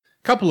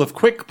Couple of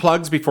quick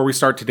plugs before we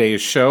start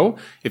today's show.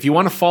 If you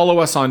want to follow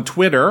us on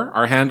Twitter,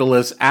 our handle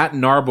is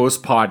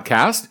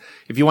 @NarbosPodcast.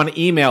 If you want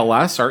to email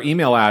us, our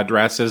email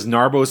address is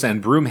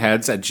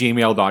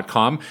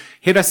narbosandbroomheads@gmail.com.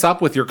 Hit us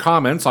up with your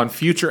comments on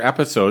future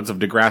episodes of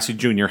Degrassi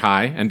Junior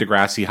High and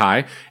Degrassi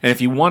High. And if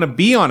you want to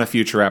be on a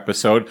future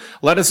episode,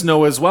 let us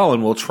know as well,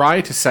 and we'll try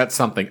to set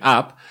something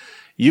up.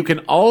 You can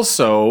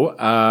also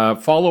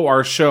follow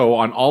our show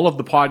on all of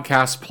the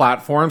podcast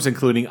platforms,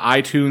 including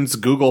iTunes,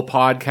 Google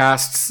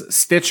Podcasts,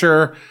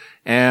 Stitcher,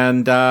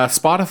 and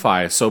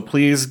Spotify. So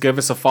please give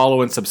us a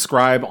follow and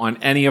subscribe on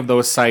any of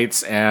those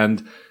sites,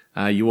 and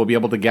you will be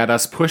able to get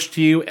us pushed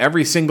to you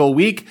every single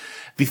week.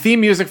 The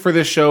theme music for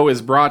this show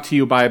is brought to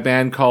you by a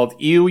band called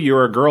Ew,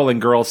 You're a Girl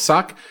and Girls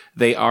Suck.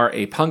 They are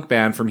a punk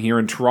band from here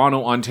in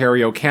Toronto,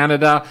 Ontario,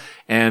 Canada,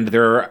 and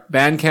their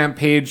Bandcamp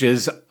page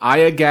is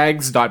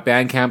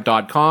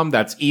eyagags.bandcamp.com.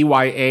 That's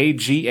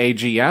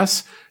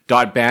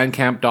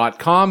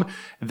EYAGAGS.bandcamp.com.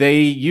 They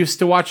used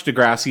to watch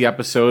Degrassi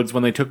episodes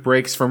when they took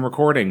breaks from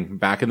recording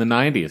back in the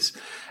 90s.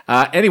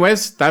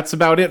 Anyways, that's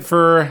about it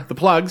for the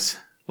plugs.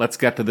 Let's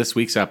get to this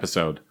week's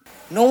episode.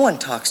 No one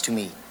talks to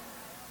me.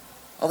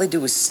 All they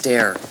do is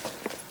stare.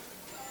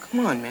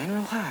 Come on, man,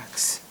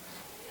 relax.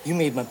 You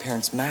made my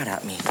parents mad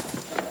at me.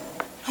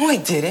 No, I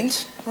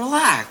didn't.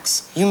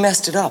 Relax. You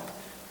messed it up.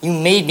 You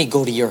made me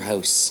go to your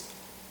house.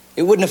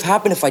 It wouldn't have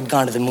happened if I'd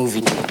gone to the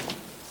movie.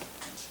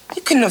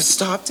 You couldn't have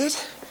stopped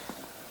it.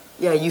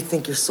 Yeah, you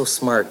think you're so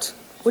smart.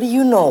 What do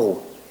you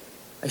know?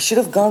 I should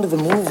have gone to the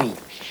movie.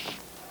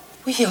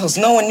 Wheels,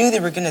 no one knew they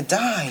were gonna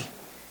die.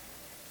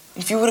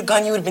 If you would have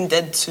gone, you would have been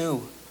dead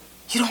too.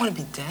 You don't want to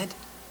be dead?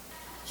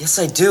 Yes,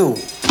 I do.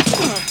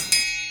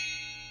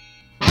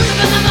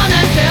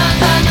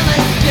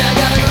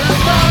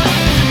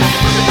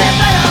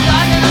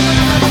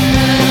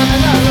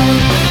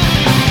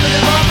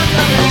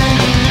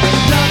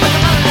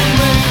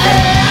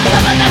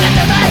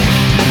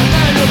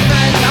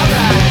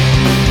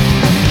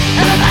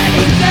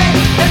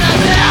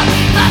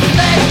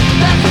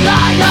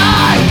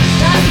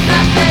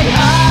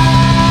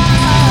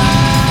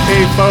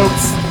 Hey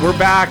folks, we're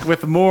back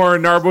with more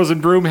Narbos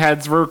and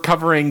Broomheads. We're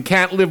covering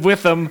Can't Live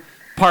With Them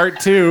Part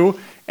 2,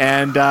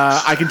 and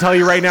I can tell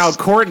you right now,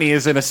 Courtney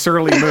is in a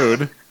surly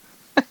mood.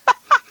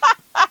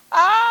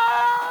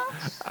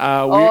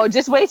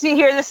 Just wait till you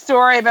hear the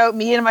story about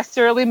me and my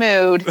surly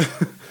mood.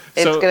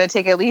 It's going to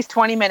take at least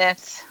 20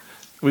 minutes.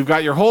 We've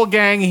got your whole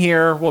gang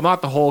here. Well,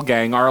 not the whole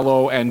gang.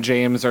 Arlo and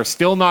James are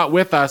still not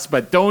with us,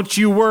 but don't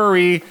you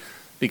worry,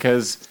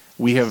 because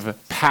we have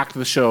packed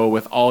the show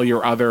with all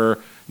your other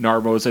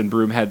Narbos and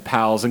Broomhead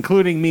pals,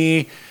 including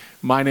me.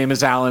 My name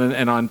is Alan,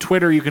 and on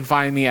Twitter you can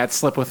find me at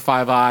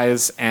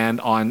SlipWith5Eyes,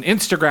 and on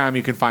Instagram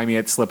you can find me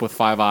at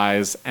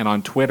SlipWith5Eyes, and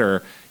on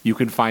Twitter you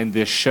can find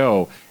this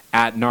show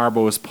at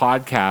Narbos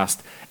Podcast.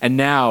 And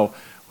now,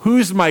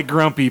 who's my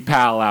grumpy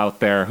pal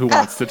out there who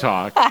wants to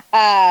talk?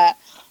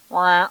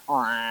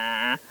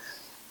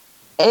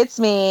 It's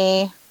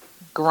me,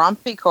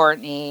 Grumpy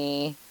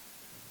Courtney.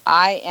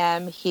 I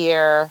am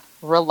here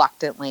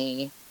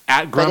reluctantly.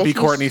 At Grumpy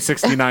Courtney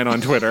 69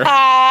 on Twitter.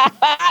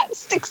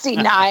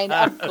 69,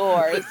 of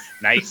course.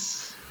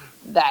 Nice.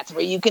 That's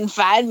where you can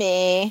find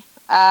me.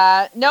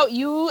 No,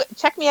 you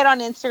check me out on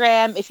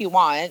Instagram if you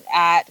want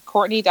at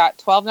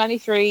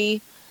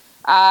Courtney.1293.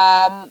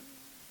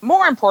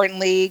 More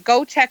importantly,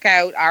 go check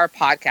out our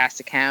podcast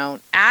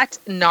account at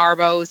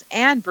Narbos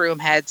and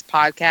Broomheads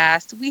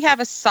Podcast. We have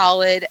a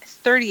solid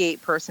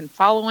 38-person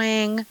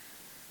following.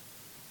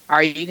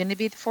 Are you going to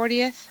be the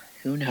 40th?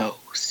 Who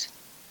knows?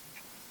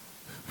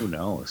 Who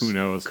knows? Who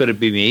knows? Could it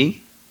be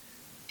me?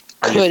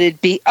 Could it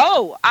be?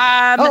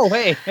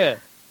 Hey.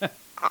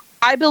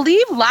 I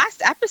believe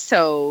last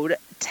episode,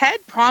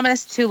 Ted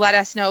promised to let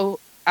us know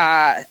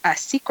a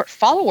secret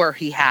follower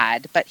he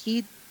had, but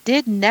he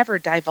did never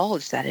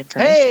divulge that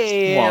information.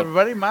 Hey,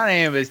 everybody, my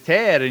name is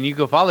Ted, and you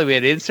can follow me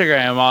at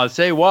Instagram. I'll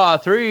say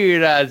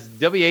WHA3, that's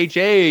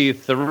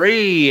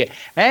WHA3,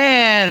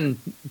 and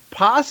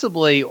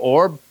possibly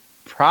or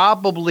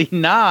probably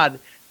not,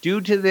 due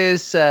to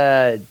this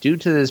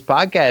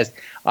podcast,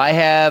 I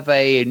have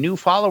a new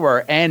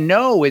follower, and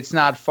no, it's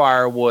not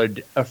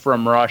firewood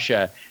from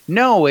Russia.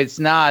 No, it's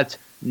not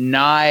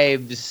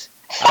knives,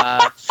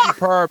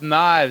 superb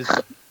knives.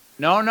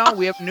 No,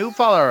 we have a new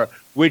follower,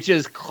 which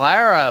is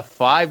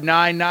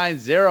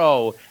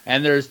Clara5990,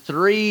 and there's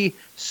 3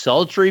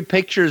 sultry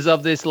pictures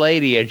of this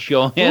lady, and she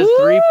only has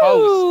 3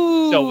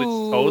 posts, so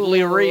it's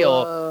totally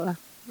real.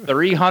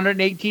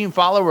 318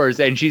 followers,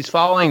 and she's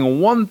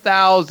following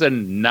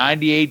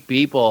 1,098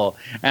 people.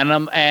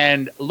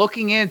 And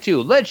looking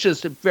into, let's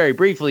just very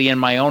briefly in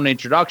my own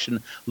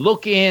introduction,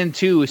 look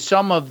into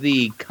some of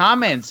the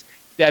comments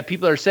that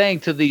people are saying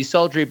to these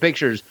sultry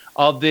pictures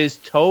of this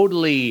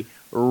totally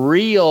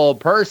real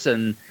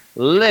person.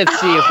 Let's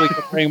see if we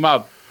can bring them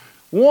up.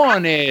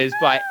 One is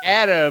by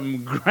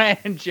Adam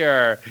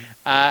Granger,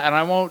 and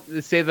I won't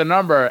say the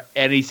number,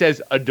 and he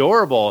says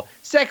adorable.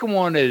 Second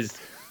one is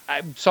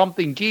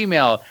something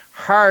Gmail,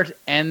 heart,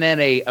 and then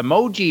a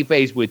emoji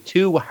face with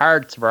 2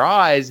 hearts for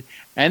eyes.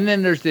 And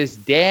then there's this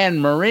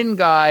Dan Marin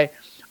guy,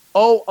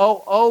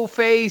 oh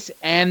face,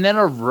 and then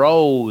a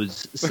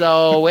rose.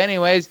 So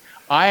anyways,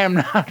 I am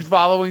not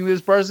following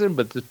this person,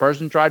 but this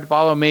person tried to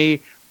follow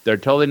me. They're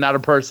totally not a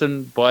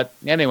person. But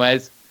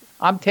anyways,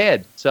 I'm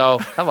Ted. So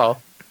hello.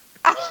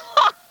 All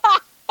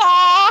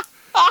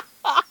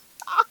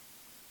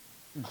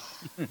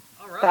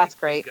right, That's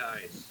great.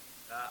 guys.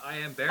 I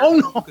am Barry. Oh,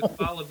 no. You can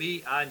follow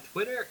me on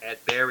Twitter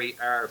at Barry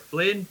R.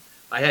 Flynn.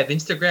 I have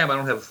Instagram. I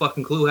don't have a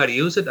fucking clue how to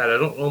use it, and I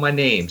don't know my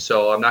name,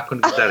 so I'm not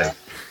going to get that out.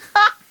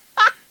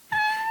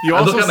 You I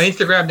also look at my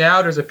Instagram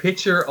now. There's a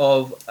picture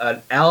of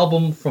an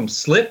album from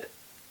Slip,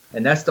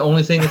 and that's the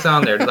only thing that's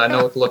on there that I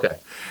know what to look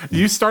at.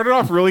 You started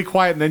off really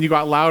quiet and then you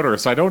got louder,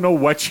 so I don't know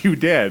what you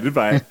did,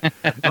 but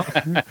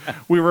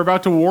we were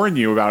about to warn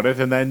you about it,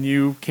 and then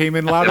you came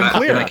in loud and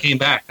clear. And I came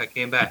back.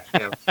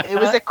 Yeah. It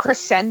was a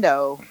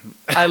crescendo.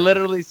 I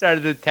literally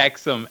started to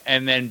text them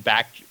and then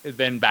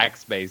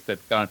backspace.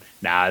 That's gone.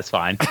 Nah, it's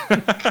fine.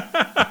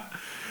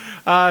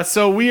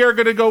 So we are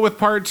going to go with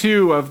part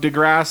 2 of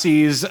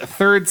Degrassi's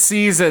 3rd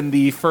season.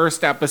 The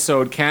first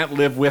episode, Can't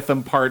Live With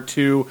Him, part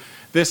 2.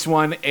 This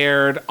one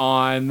aired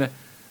on...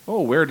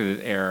 Oh, where did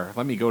it air?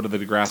 Let me go to the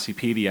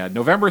Degrassipedia.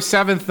 November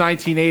 7th,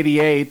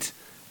 1988.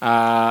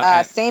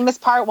 Same as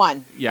part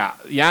 1. Yeah,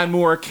 Jan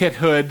Moore, Kit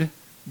Hood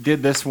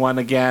did this one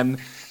again.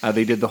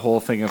 They did the whole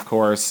thing, of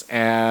course.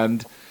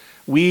 And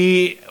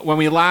when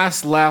we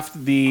last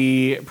left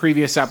the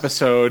previous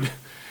episode,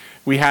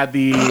 we had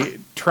the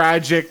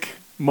tragic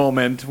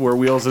moment where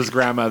Wheels'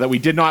 grandma that we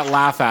did not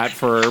laugh at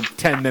for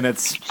 10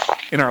 minutes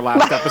in our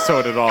last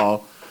episode at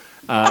all.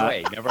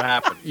 Wait, never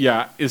happened.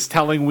 Yeah, is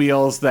telling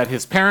Wheels that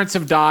his parents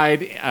have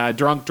died, a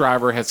drunk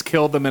driver has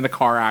killed them in a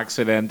car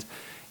accident,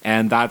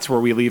 and that's where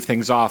we leave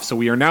things off. So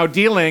we are now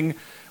dealing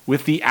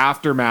with the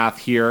aftermath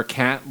here,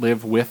 Can't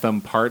Live With Them,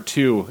 part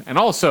 2. And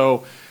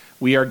also,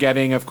 we are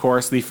getting, of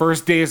course, the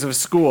first days of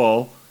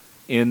school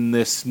in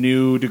this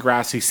new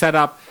Degrassi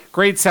setup.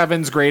 Grade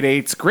 7s, grade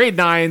 8s, grade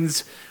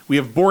 9s. We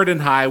have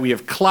Borden High, we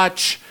have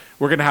Clutch.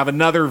 We're going to have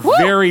another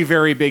very,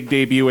 very big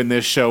debut in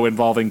this show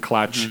involving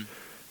Clutch. Mm-hmm.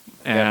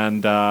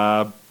 And,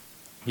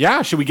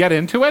 should we get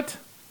into it?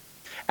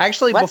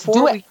 Actually, Let's before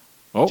do we... it.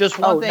 Oh. Just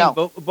one thing.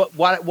 No. But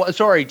what?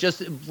 Sorry,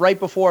 just right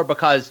before,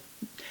 because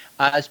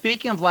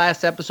speaking of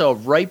last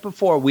episode, right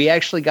before, we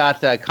actually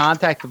got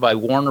contacted by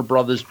Warner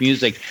Brothers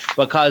Music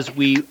because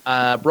we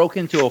broke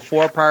into a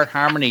 4-part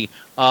harmony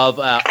of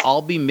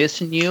I'll Be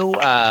Missing You,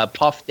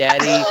 Puff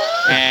Daddy,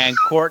 and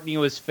Courtney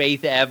was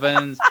Faith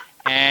Evans,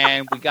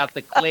 and we got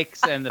the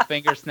clicks and the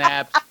finger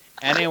snaps.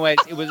 Anyways,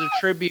 it was a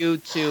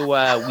tribute to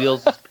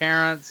Wheels'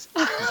 parents.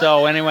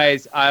 So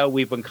anyways,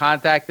 we've been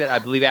contacted. I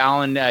believe,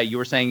 Alan, you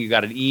were saying you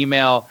got an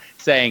email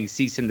saying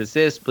cease and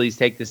desist. Please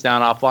take this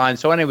down offline.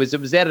 So anyways,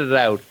 it was edited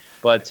out.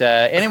 But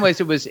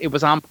anyways, it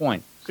was on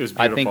point. It was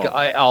beautiful.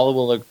 I think all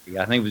will agree.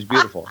 I think it was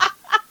beautiful.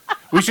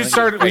 We should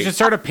start a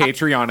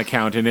Patreon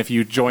account, and if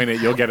you join it,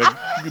 you'll get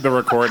the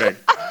recording.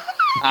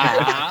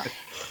 Uh-huh.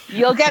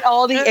 You'll get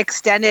all the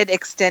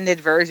extended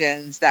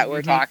versions that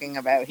we're talking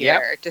about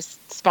here. Yep.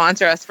 Just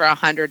sponsor us for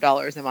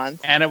 $100 a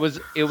month. And it was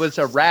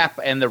a rap,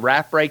 and the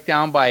rap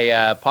breakdown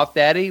by Puff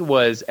Daddy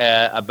was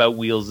about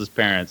Wheels'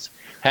 parents.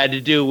 Had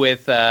to do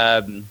with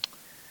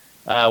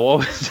what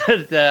was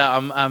it?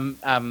 I'm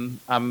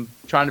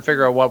trying to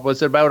figure out what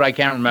was it about. I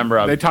can't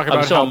remember. They talk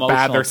about how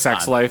bad their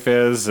sex life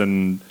is,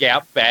 and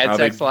bad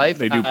sex life.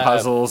 They do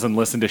puzzles and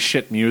listen to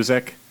shit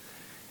music.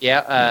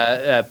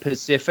 Yeah,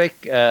 Pacific,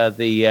 the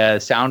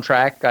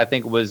soundtrack, I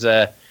think was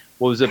what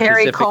was it?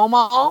 Perry Pacific?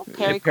 Como.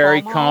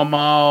 Perry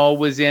Como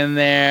was in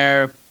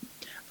there.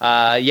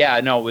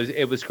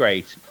 It was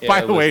great. By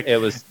the way,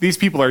 these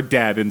people are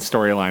dead in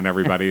storyline,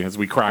 everybody, as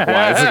we crack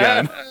wise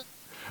again.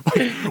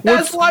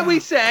 That's why we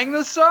sang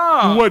the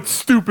song. What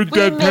stupid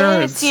dead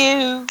parents.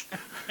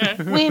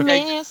 We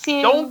miss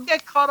you. Don't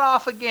get cut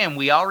off again.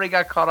 We already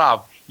got cut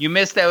off. You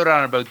missed out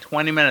on about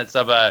 20 minutes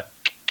of a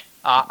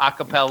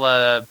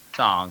cappella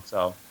song.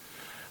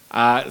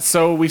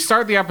 So we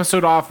start the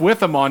episode off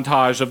with a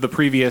montage of the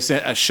previous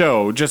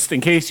show, just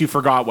in case you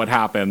forgot what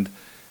happened.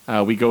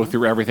 We go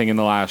through everything in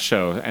the last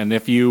show. And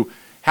if you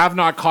have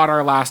not caught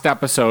our last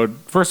episode,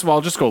 first of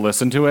all, just go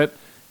listen to it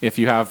if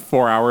you have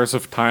 4 hours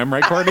of time,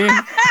 right, Courtney?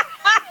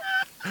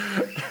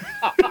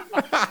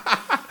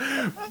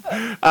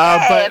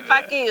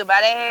 Fuck you,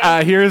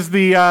 buddy. Here's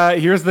the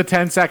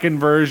 10-second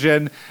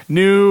version.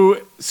 New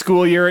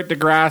school year at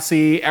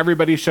Degrassi.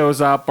 Everybody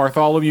shows up.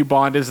 Bartholomew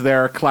Bond is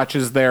there. Clutch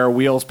is there.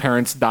 Wheels'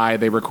 parents die.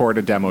 They record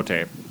a demo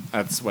tape.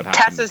 That's what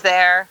happened. Tessa's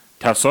there.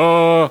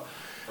 Tessa.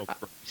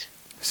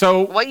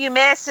 So what you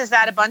missed is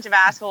that a bunch of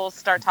assholes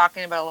start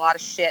talking about a lot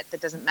of shit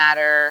that doesn't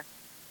matter,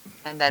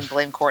 and then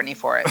blame Courtney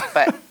for it.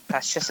 But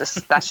that's just a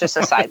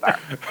sidebar.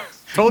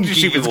 Told you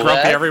she was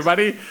grumpy,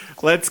 everybody.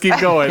 Let's keep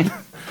going.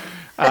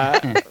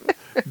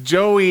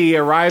 Joey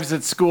arrives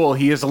at school.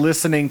 He is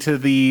listening to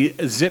the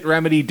Zit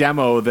Remedy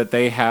demo that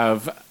they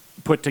have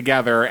put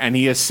together, and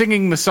he is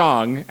singing the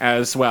song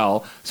as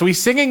well. So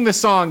he's singing the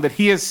song that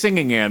he is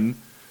singing in,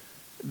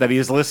 that he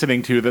is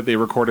listening to, that they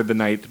recorded the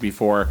night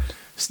before.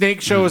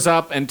 Snake shows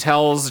up and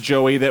tells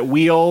Joey that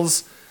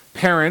Wheels'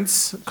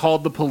 parents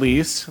called the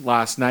police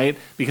last night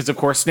because, of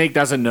course, Snake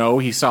doesn't know.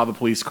 He saw the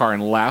police car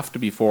and left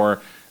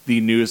before the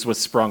news was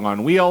sprung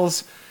on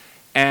Wheels.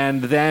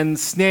 And then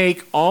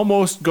Snake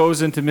almost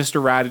goes into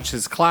Mr.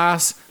 Radich's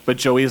class, but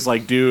Joey's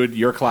like, dude,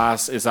 your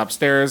class is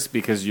upstairs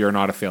because you're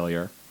not a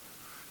failure.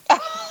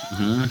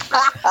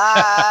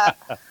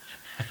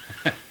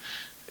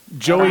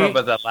 Joey, I don't know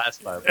about that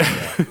last part.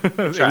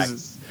 Yeah.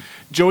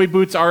 Joey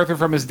boots Arthur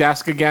from his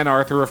desk again.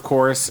 Arthur, of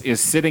course, is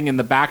sitting in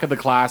the back of the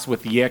class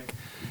with Yick,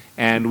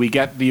 and we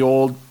get the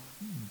old,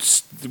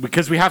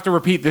 because we have to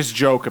repeat this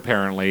joke,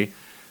 apparently.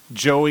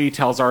 Joey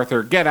tells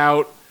Arthur, get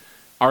out.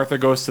 Arthur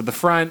goes to the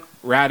front.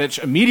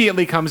 Radich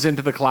immediately comes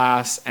into the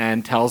class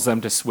and tells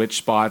them to switch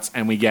spots,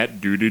 and we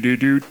get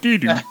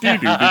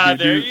do-do-do-do-do-do-do-do-do-do.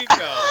 There you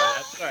go.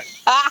 That's right.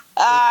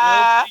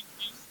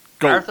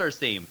 Go. Arthur's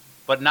theme,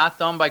 but not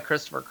done by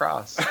Christopher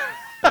Cross.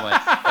 Anyway,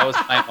 that was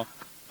my own.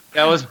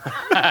 That was.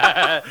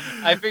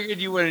 I figured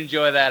you would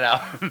enjoy that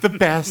album. The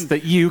best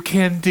that you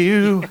can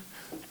do.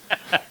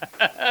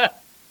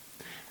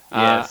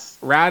 Yes.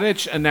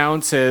 Radich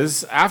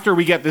announces, after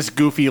we get this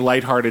goofy,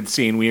 lighthearted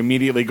scene, we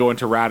immediately go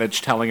into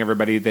Radich telling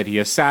everybody that he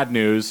has sad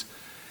news.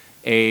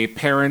 A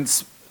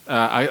student's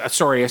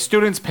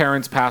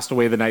parents passed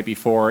away the night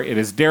before. It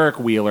is Derek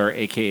Wheeler,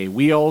 a.k.a.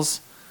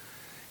 Wheels.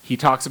 He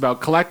talks about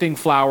collecting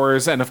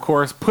flowers and, of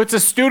course, puts a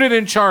student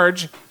in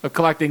charge of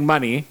collecting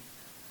money.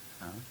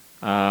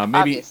 Maybe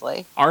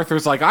Obviously.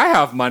 Arthur's like, I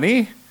have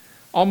money.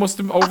 Almost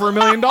over $1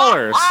 million.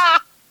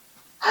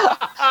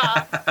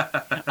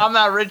 I'm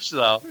not rich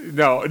though.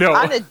 No. I'm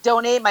going to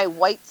donate my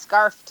white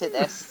scarf to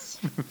this.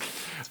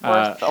 It's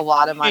worth a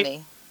lot of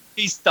money.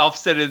 He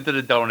stuffs it into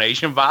the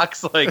donation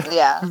box like,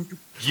 Yeah.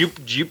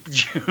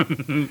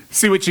 Joop.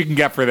 See what you can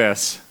get for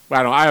this.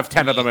 I have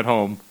 10 of them at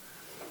home.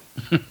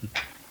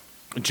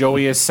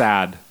 Joey is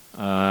sad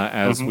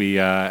as we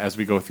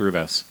go through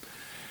this.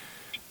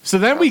 So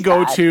then we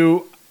go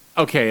to,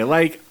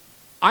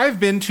 I've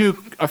been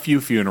to a few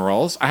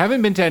funerals. I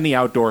haven't been to any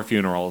outdoor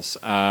funerals.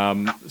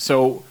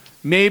 So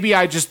maybe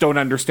I just don't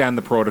understand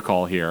the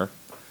protocol here.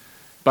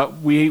 But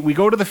we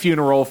go to the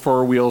funeral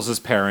for Wheels'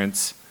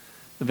 parents.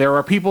 There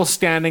are people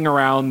standing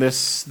around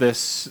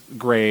this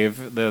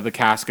grave. The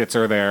caskets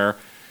are there.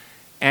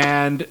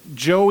 And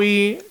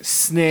Joey,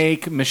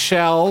 Snake,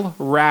 Michelle,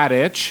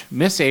 Radich,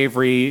 Miss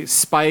Avery,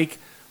 Spike,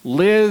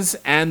 Liz,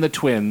 and the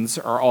twins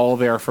are all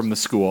there from the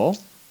school.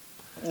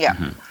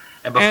 Yeah.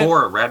 And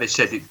before, Radich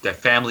said that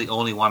family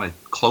only wanted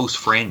close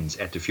friends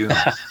at the funeral.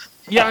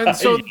 Yeah, and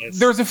so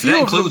there's a few. That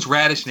includes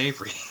Radich and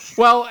Avery.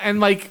 Well,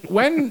 and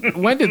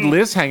when did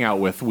Liz hang out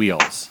with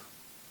Wheels?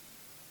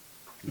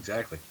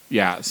 Exactly.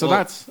 Yeah, so Well,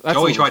 that's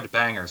Joey tried to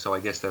bang her, so I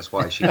guess that's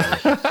why she.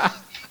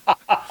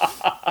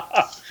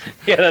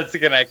 Yeah, that's the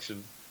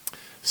connection.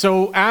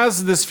 So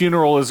as this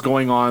funeral is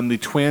going on, the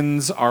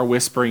twins are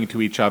whispering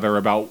to each other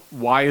about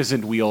why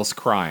isn't Wheels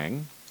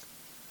crying?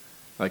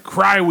 Like,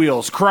 cry,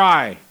 Wheels,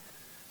 cry.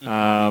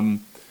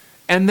 And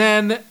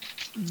then,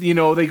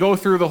 they go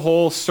through the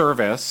whole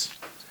service,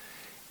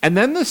 and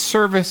then the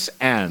service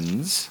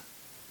ends,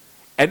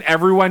 and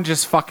everyone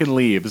just fucking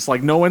leaves.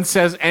 Like, no one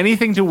says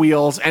anything to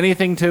Wheels,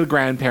 anything to the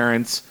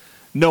grandparents.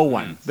 No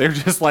one. They're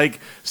just like,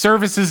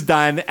 service is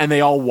done, and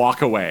they all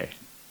walk away.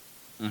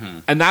 Mm-hmm.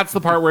 And that's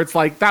the part where it's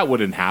like, that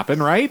wouldn't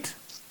happen, right?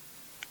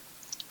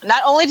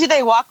 Not only do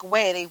they walk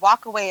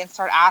away and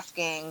start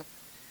asking,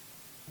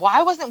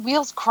 why wasn't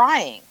Wheels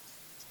crying?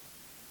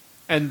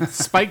 And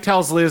Spike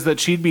tells Liz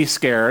that she'd be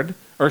scared,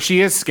 or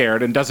she is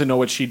scared, and doesn't know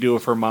what she'd do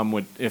if her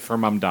mom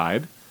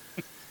died.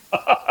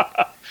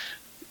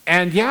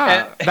 And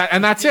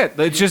that's it.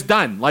 It's just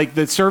done. Like,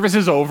 the service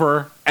is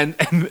over, and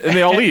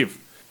they all leave.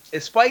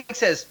 Spike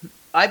says,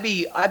 I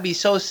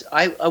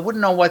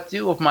wouldn't know what to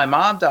do if my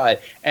mom died.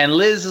 And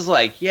Liz is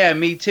like, yeah,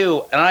 me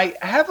too. And I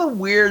have a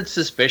weird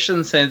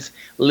suspicion, since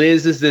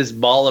Liz is this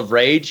ball of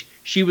rage,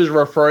 she was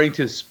referring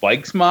to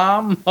Spike's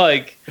mom,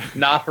 like,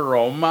 not her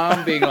own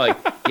mom, being like,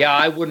 yeah,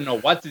 I wouldn't know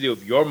what to do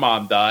if your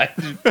mom died.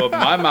 But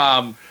my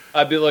mom,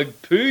 I'd be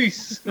like,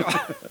 peace.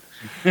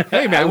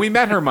 Hey, man, we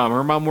met her mom.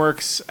 Her mom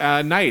works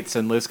nights,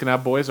 and Liz can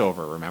have boys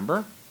over,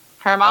 remember?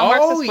 Her mom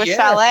works at Swiss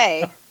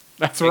Chalet.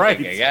 That's right.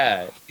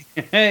 Yeah.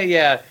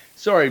 Yeah.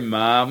 Sorry,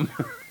 Mom.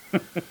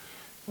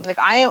 Like,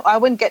 I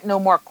wouldn't get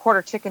no more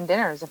quarter chicken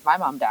dinners if my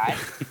mom died.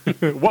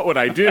 What would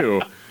I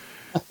do?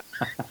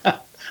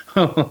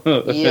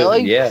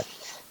 Yikes. Yeah.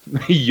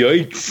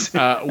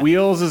 Yikes.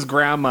 Wheels'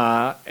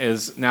 grandma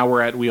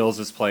we're at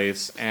Wheels'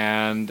 place,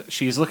 and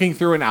she's looking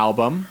through an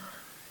album,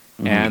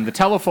 and the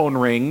telephone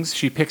rings.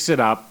 She picks it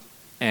up,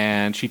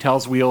 and she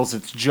tells Wheels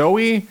it's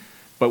Joey,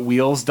 but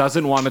Wheels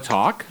doesn't want to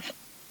talk.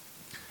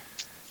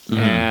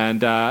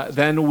 And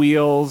then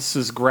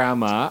Wheels'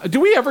 grandma...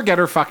 Do we ever get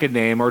her fucking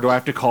name, or do I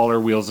have to call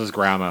her Wheels'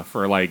 grandma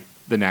for, like,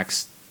 the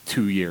next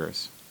 2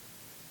 years?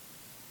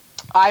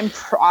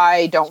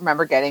 I don't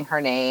remember getting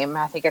her name.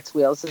 I think it's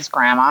Wheels'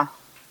 grandma.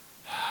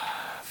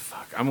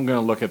 Fuck. I'm going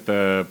to look at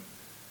the...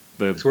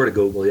 It's where to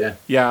Google, yeah.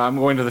 Yeah, I'm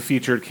going to the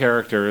featured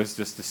characters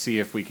just to see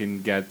if we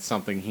can get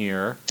something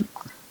here.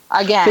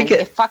 Again,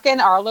 if fucking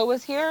Arlo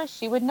was here,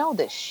 she would know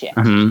this shit.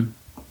 Mm-hmm.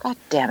 God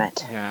damn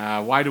it. Yeah,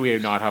 why do we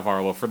not have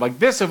Arlo for like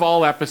this of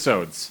all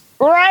episodes?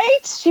 Right?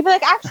 She'd be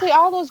like, actually,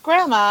 Arlo's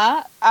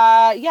grandma,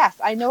 yes,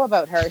 I know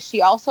about her.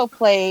 She also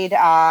played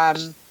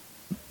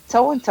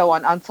so-and-so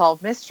on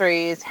Unsolved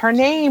Mysteries. Her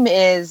name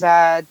is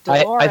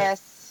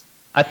Dolores.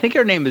 I think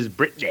her name is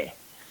Brittany.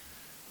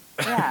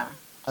 Yeah.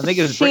 I think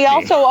it's She Brittany.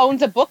 also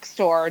owns a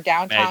bookstore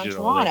downtown Imagine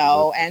all that.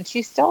 Toronto, and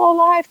she's still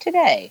alive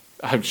today.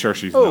 I'm sure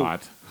she's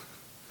not.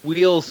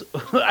 Wheels,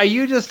 are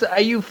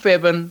you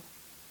fibbing?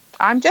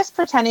 I'm just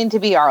pretending to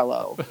be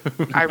Arlo.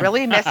 I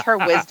really miss her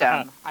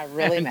wisdom. I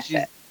really And miss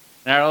she's- it.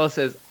 And Arlo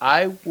says,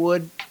 I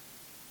would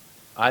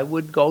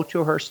go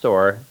to her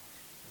store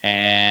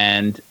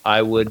and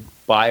I would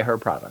buy her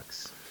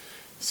products.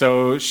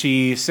 So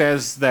she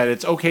says that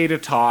it's okay to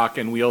talk,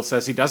 and Wheel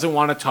says he doesn't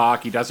want to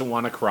talk, he doesn't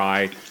want to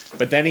cry,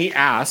 but then he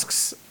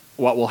asks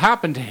what will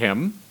happen to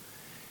him,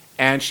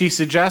 and she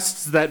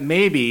suggests that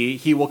maybe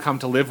he will come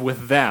to live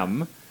with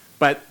them,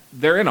 but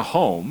they're in a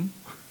home,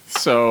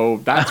 so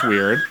that's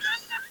weird.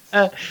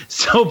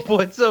 So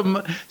put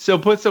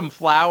some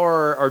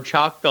flour or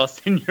chalk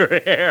dust in your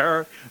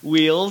hair,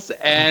 Wheels,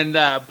 and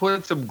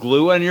put some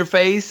glue on your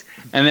face,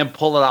 and then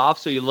pull it off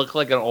so you look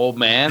like an old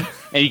man,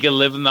 and you can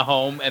live in the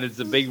home, and it's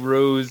a big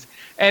ruse.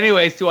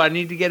 Anyways, do I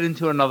need to get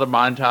into another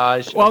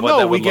montage? Well, of what no,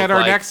 that we would get look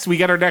our like? next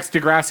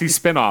Degrassi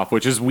spinoff,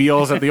 which is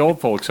Wheels at the old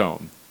folks'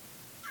 home.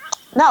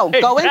 No,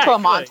 go into a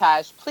Exactly.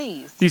 montage,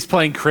 please. He's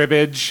playing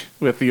cribbage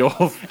with the old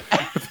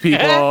with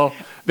people.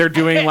 They're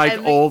doing like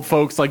And they- old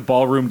folks like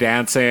ballroom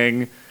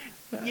dancing,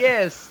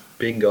 Yes.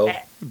 Bingo.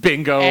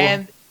 bingo.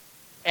 And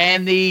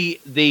the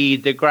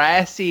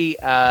Degrassi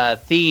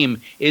theme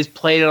is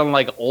played on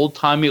like old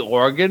timey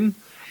organ.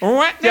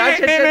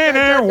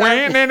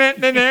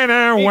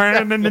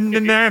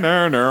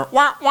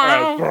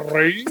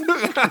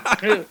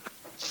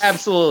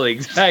 Absolutely,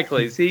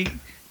 exactly. See,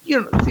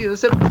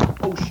 there's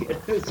oh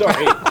shit,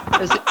 sorry,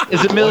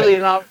 it's $1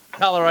 million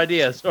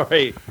idea.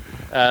 Sorry,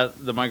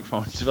 the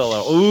microphone just fell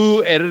out.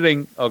 Ooh,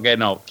 editing. Okay,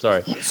 no,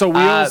 sorry. So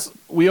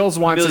Wheels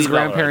wants his $1 million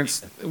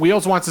grandparents.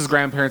 Wheels wants his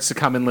grandparents to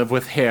come and live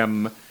with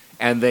him,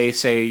 and they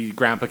say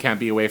Grandpa can't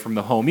be away from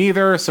the home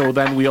either. So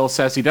then Wheels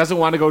says he doesn't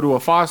want to go to a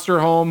foster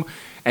home,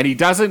 and he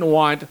doesn't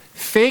want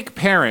fake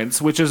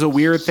parents, which is a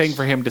weird thing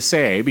for him to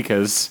say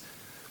because,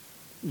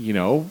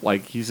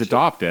 like he's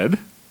adopted.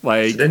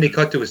 Like So then they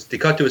cut to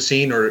a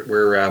scene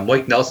where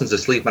Mike Nelson's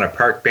asleep on a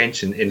park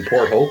bench in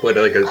Port Hope with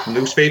like a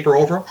newspaper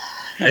over him,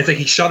 and it's like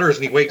he shudders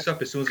and he wakes up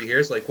as soon as he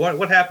hears like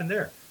what happened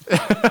there?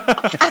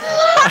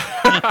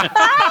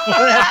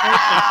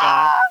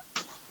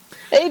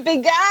 Hey,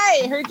 big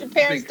guy, heard your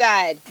parents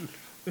died.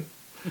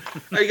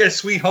 Oh, you got a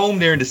sweet home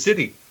there in the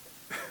city.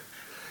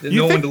 There's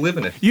You no think- one to live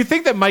in it. you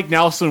think that Mike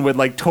Nelson would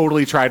like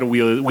totally try to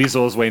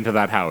weasel his way into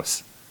that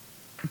house?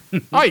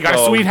 Oh, you got a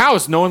Oh. sweet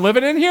house. No one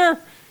living in here?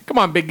 Come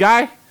on, big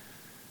guy.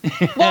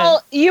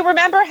 Well, you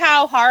remember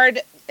how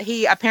hard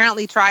he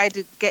apparently tried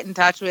to get in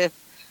touch with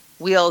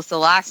Wheels the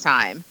last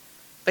time,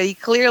 but he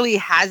clearly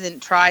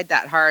hasn't tried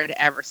that hard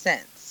ever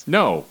since.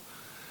 No.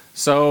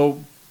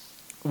 So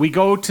we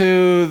go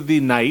to the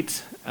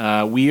night.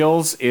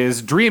 Wheels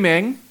is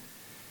dreaming.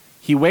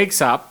 He wakes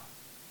up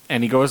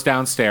and he goes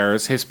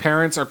downstairs. His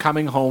parents are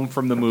coming home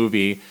from the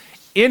movie.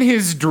 In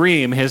his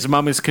dream, his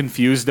mom is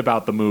confused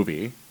about the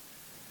movie.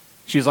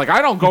 She's like,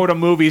 I don't go to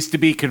movies to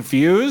be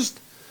confused.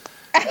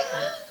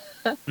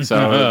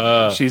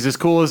 So she's as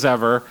cool as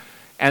ever.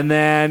 And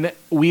then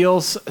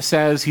Wheels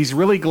says he's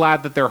really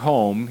glad that they're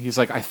home. He's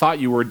like, I thought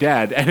you were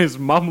dead. And his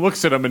mom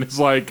looks at him and is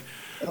like,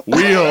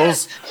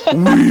 Wheels,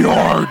 we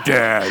are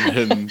dead.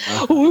 And,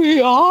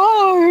 We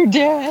are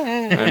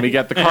dead. and we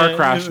get the car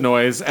crash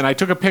noise. And I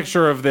took a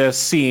picture of this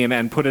scene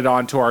and put it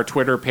onto our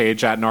Twitter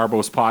page at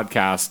Narbos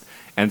Podcast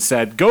and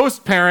said,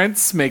 ghost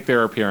parents make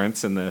their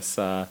appearance in this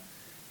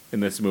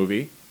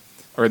movie.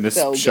 Or in this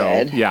So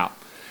show. good. Yeah.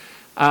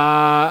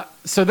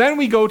 So then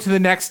we go to the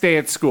next day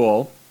at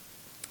school.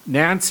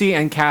 Nancy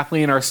and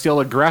Kathleen are still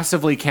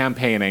aggressively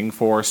campaigning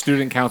for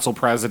student council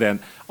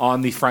president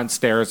on the front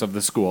stairs of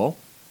the school.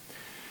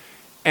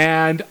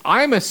 And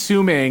I'm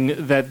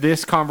assuming that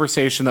this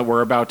conversation that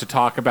we're about to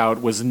talk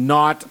about was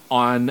not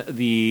on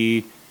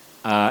the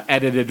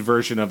edited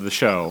version of the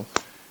show.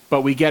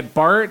 But we get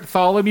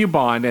Bartholomew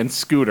Bond and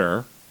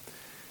Scooter.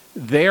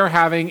 They're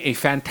having a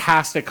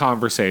fantastic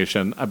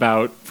conversation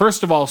about,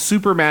 first of all,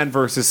 Superman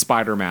versus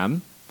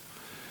Spider-Man.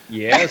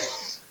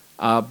 Yes,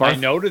 I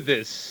noted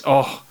this.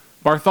 Oh,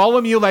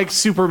 Bartholomew likes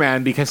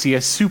Superman because he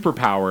has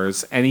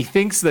superpowers, and he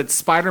thinks that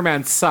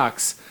Spider-Man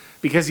sucks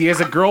because he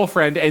has a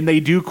girlfriend, and they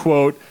do,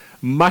 quote,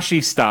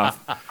 mushy stuff,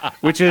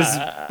 which is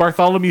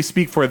Bartholomew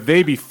speak for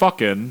they be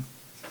fucking.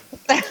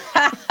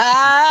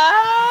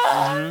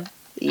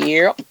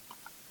 Yep.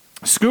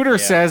 Scooter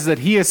says that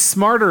he is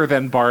smarter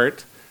than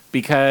Bart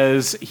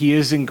because he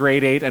is in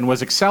grade 8 and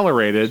was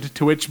accelerated,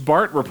 to which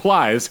Bart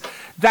replies,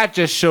 that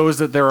just shows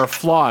that there are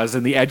flaws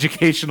in the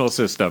educational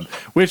system,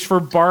 which for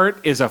Bart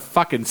is a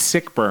fucking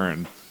sick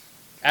burn.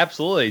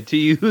 Absolutely. To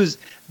use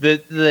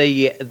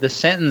the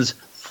sentence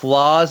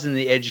flaws in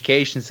the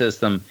education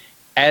system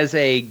as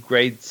a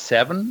grade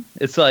 7.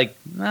 It's like,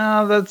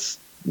 no, that's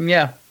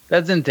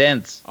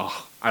intense.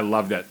 Oh, I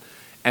loved it.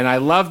 And I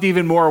loved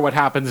even more what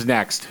happens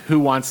next. Who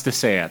wants to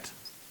say it?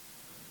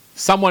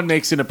 Someone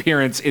makes an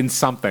appearance in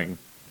something.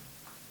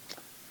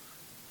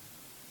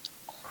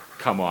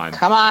 Come on.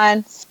 Come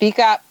on, speak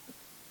up.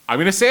 I'm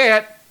going to say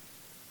it.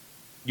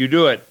 You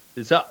do it.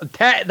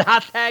 The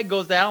hot tag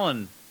goes to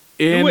Alan.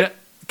 In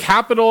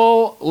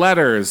capital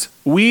letters,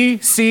 we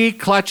see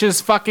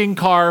Clutch's fucking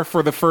car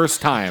for the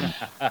first time.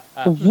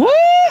 Woohoo!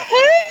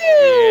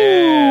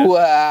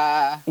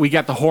 We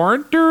get the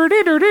horn.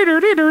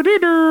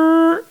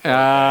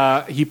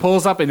 He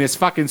pulls up in his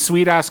fucking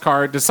sweet-ass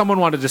car. Does someone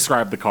want to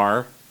describe the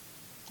car?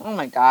 Oh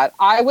my god.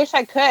 I wish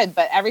I could,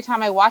 but every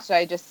time I watch it,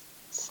 I just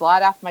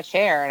slide off my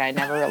chair and I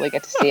never really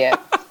get to see it.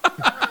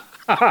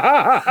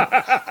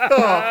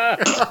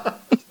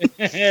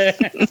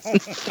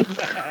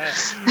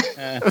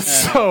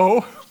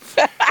 So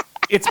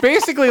it's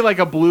basically like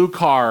a blue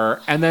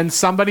car, and then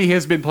somebody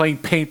has been playing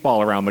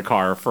paintball around the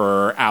car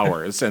for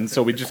hours, and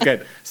so we just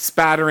get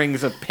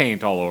spatterings of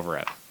paint all over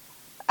it.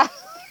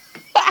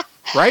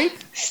 Right?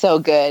 So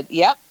good.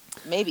 Yep.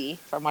 Maybe,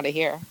 from what I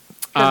hear.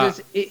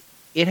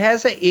 It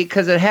has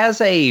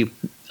a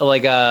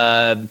like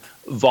a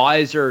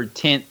visor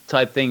tint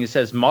type thing that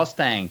says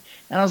Mustang,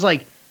 and I was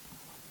like,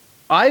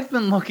 I've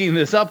been looking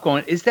this up,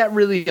 going, is that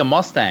really a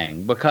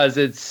Mustang? Because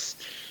it's,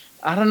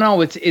 I don't know,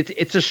 it's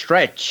a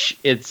stretch.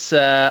 It's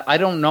I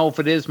don't know if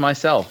it is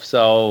myself.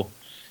 So,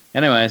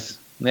 anyways,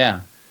 yeah,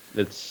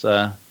 it's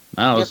I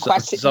don't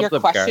know. You're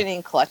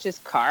questioning Clutch's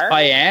car?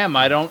 I am.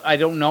 I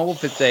don't know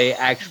if it's a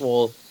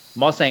actual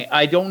Mustang.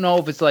 I don't know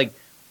if it's like,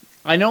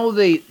 I know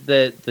the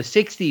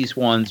 60s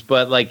ones,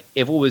 but like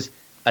if it was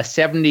a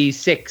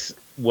 76,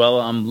 well,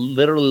 I'm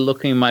literally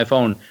looking at my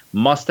phone,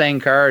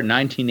 Mustang car,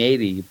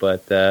 1980.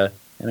 But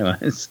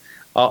anyways,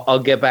 I'll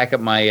get back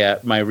at my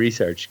my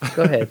research.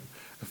 Go ahead.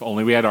 If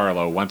only we had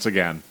Arlo once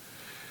again.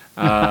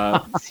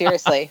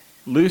 Seriously.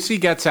 Lucy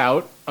gets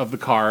out of the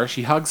car.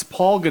 She hugs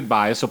Paul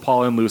goodbye. So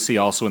Paul and Lucy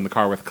also in the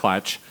car with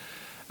Clutch.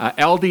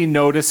 LD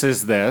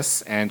notices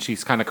this, and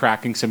she's kind of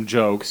cracking some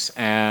jokes.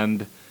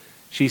 And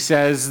she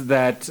says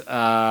that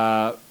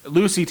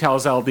Lucy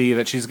tells LD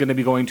that she's going to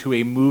be going to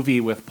a movie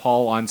with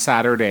Paul on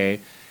Saturday.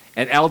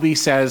 And LD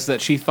says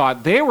that she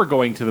thought they were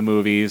going to the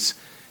movies,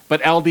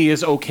 but LD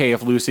is okay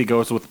if Lucy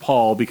goes with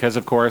Paul because,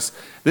 of course,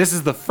 this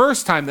is the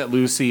first time that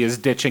Lucy is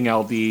ditching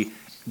LD,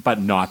 but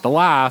not the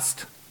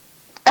last.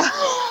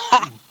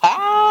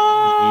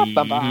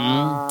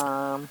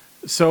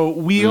 So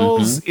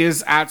Wheels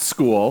is at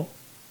school,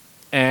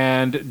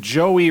 and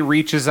Joey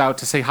reaches out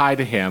to say hi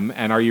to him.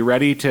 And are you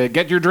ready to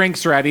get your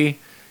drinks ready?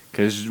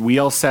 Because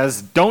Wheels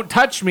says, "Don't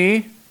touch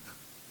me."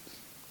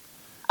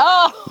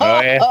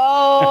 Oh,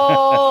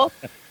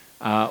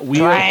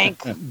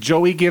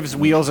 Joey gives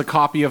Wheels a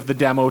copy of the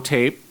demo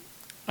tape,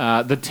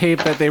 the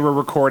tape that they were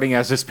recording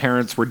as his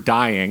parents were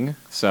dying.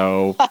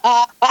 So,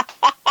 oh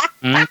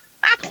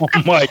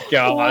my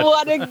god!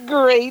 What a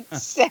great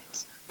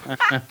set!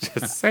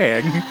 Just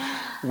saying.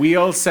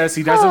 Wheels says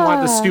he doesn't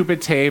want the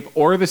stupid tape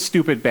or the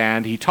stupid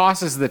band. He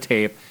tosses the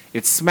tape.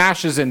 It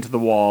smashes into the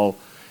wall.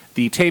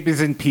 The tape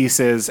is in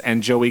pieces,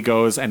 and Joey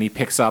goes and he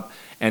picks up.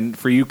 And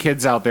for you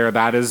kids out there,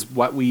 that is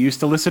what we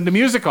used to listen to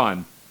music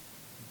on.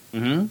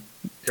 Mm-hmm.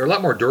 They're a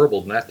lot more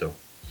durable than that, though.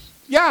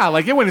 Yeah,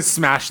 like it wouldn't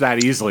smash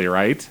that easily,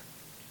 right?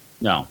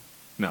 No.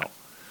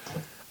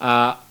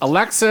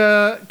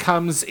 Alexa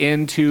comes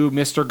into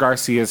Mr.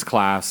 Garcia's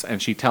class, and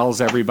she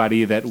tells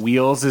everybody that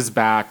Wheels is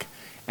back,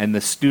 and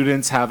the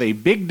students have a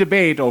big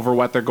debate over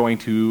what they're going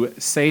to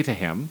say to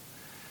him.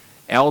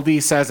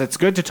 LD says it's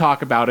good to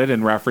talk about it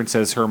and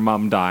references her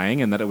mom dying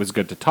and that it was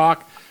good to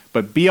talk,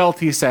 but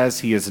BLT says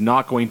he is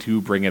not going to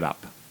bring it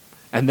up.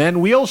 And then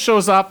Wheels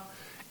shows up,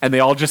 and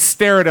they all just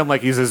stare at him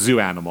like he's a zoo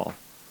animal.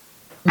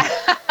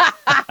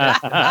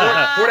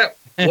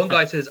 One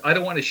guy says, "I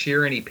don't want to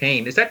share any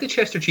pain." Is that the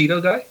Chester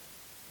Cheeto guy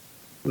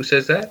who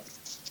says that?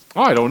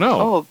 Oh, I don't know.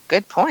 Oh,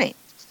 good point.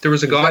 There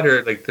was a guy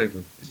there, like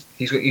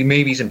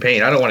maybe he's in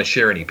pain. I don't want to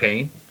share any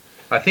pain.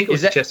 I think it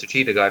was the Chester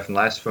Cheetah guy from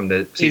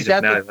the season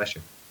finale last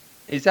year.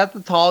 Is that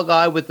the tall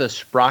guy with the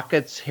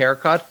sprockets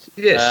haircut?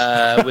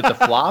 Yes. With the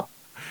flop?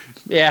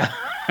 Yeah.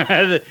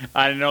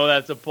 I know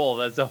that's a pull.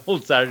 That's a whole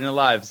Saturday Night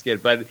Live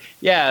skit. But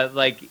yeah,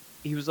 like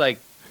he was like,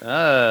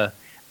 I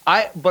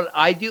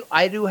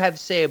do have to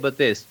say about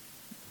this.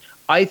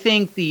 I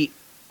think the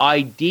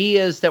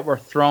ideas that were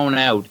thrown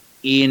out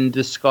in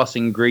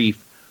discussing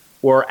grief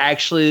were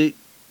actually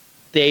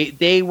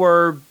they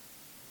were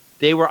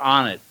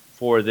on it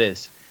for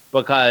this,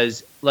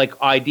 because like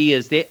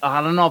ideas,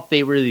 I don't know if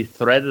they really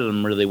threaded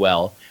them really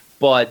well,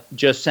 but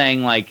just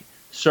saying like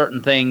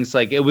certain things,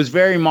 like it was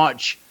very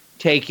much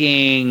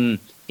taking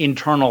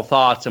internal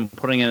thoughts and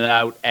putting it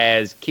out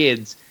as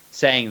kids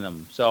saying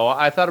them. So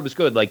I thought it was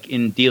good, like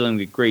in dealing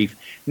with grief.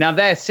 Now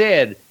that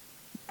said,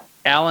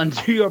 Alan,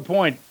 to your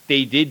point,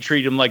 they did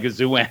treat him like a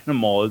zoo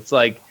animal. It's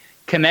like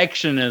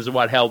connection is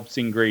what helps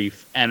in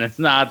grief, and it's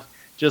not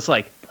just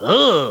like,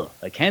 ugh,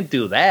 I can't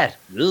do that.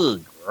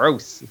 Ugh,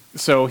 Gross.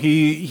 So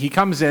he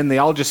comes in, they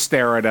all just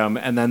stare at him,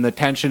 and then the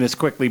tension is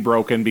quickly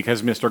broken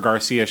because Mr.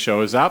 Garcia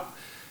shows up,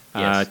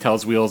 Yes.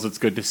 tells Wheels it's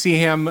good to see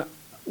him.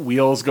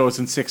 Wheels goes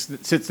and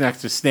sits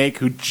next to Snake,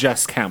 who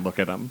just can't look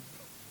at him.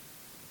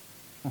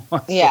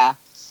 Yeah.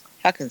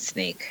 Fucking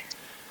Snake.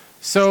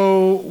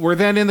 So we're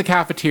then in the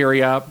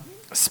cafeteria.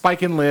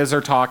 Spike and Liz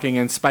are talking,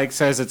 and Spike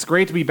says it's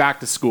great to be back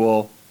to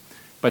school,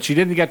 but she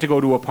didn't get to go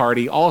to a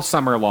party all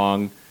summer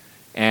long.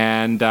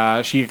 And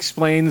she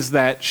explains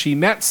that she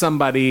met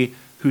somebody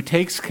who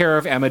takes care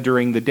of Emma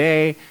during the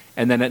day,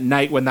 and then at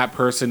night when that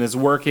person is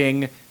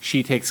working,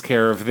 she takes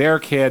care of their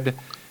kid,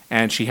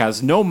 and she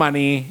has no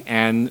money,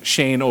 and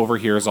Shane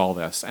overhears all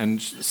this.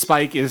 And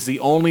Spike is the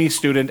only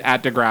student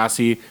at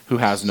Degrassi who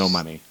has no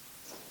money.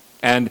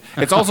 And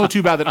it's also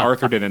too bad that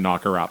Arthur didn't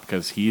knock her up,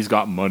 because he's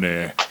got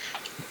money.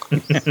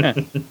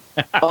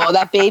 Oh,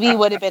 that baby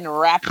would have been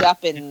wrapped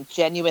up in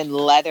genuine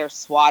leather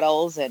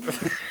swaddles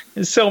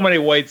and So many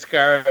white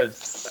scarves.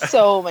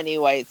 so many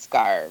white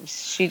scarves.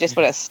 She just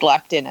would have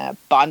slept in a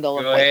bundle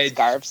of Go white ahead.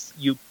 scarves.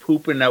 You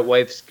poop in that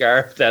white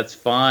scarf, that's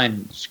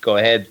fine. Just go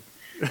ahead.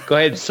 Go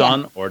ahead,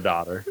 son or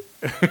daughter.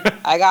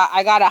 I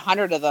got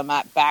 100 of them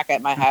back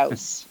at my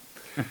house.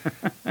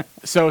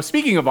 So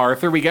speaking of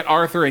Arthur, we get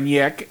Arthur and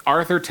Yick.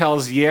 Arthur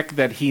tells Yick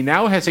that he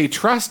now has a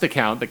trust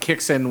account that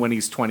kicks in when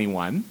he's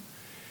 21.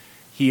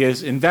 He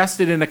is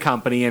invested in a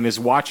company and is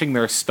watching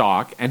their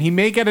stock, and he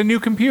may get a new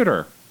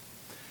computer.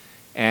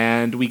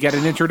 And we get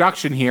an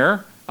introduction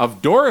here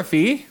of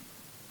Dorothy.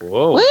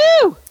 Whoa.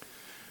 Woo!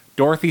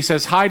 Dorothy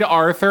says hi to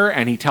Arthur,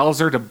 and he tells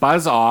her to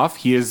buzz off.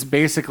 He is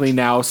basically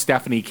now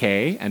Stephanie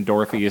K, and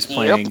Dorothy is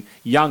playing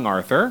young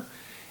Arthur.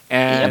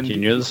 And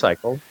Continue the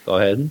cycle. Go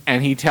ahead.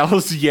 and he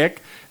tells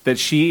Yick that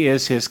she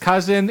is his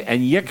cousin,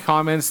 and Yick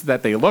comments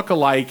that they look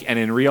alike, and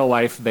in real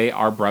life, they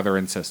are brother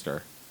and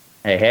sister.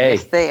 Hey, hey.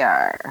 Yes, they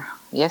are.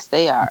 Yes,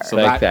 they are. So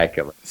that,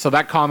 Spectacular. so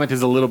that comment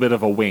is a little bit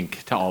of a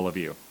wink to all of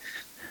you.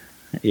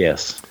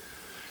 Yes.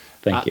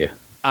 Thank you.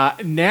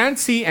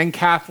 Nancy and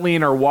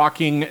Kathleen are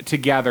walking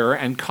together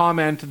and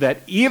comment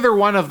that either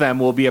one of them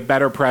will be a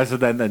better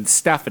president than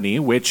Stephanie,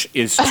 which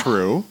is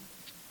true.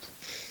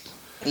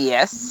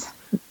 Yes.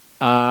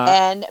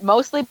 And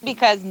mostly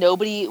because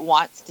nobody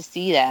wants to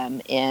see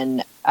them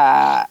in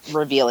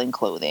revealing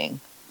clothing.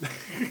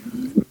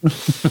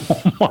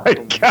 Oh my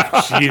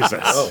God.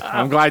 Jesus.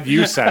 I'm glad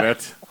you said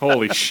it.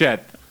 Holy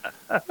shit.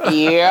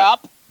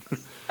 Yep.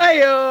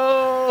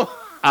 Hey-o.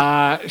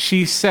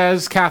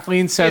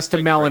 Kathleen says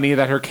to Melanie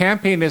that her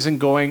campaign isn't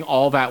going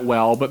all that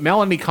well, but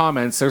Melanie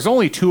comments there's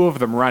only two of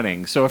them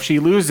running, so if she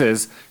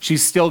loses,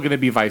 she's still going to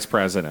be vice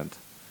president.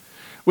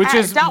 Which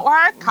is, Don't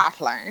worry,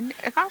 Kathleen.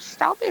 It's going to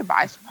still be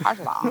vice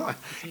president.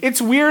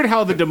 it's weird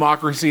how the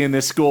democracy in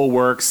this school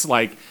works.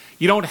 Like,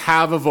 you don't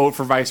have a vote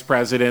for vice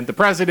president. The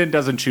president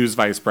doesn't choose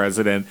vice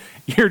president.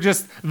 You're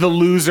just, the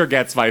loser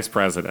gets vice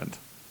president.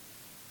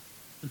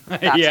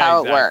 That's Yeah,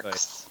 how it exactly.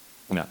 works.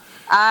 Yeah.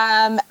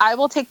 I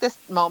will take this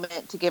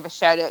moment to give a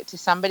shout out to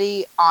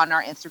somebody on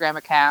our Instagram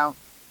account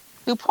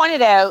who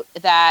pointed out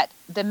that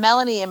the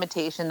Melanie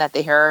imitation that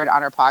they heard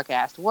on our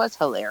podcast was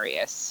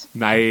hilarious.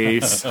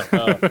 Nice.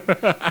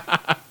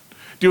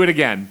 Do it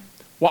again.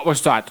 What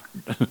was that?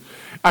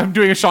 I'm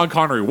doing a Sean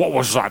Connery. What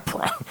was that?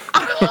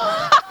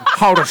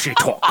 How does she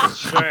talk?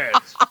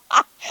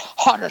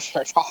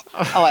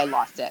 Oh,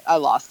 I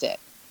lost it.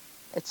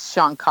 It's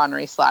Sean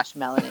Connery /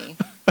 Melanie.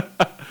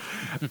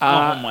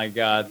 Oh my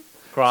God.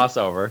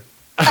 Crossover.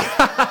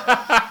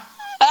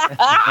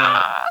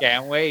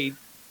 Can't wait.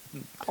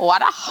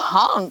 What a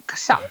hunk.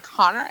 Sean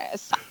Connery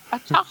is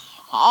such a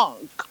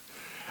hunk.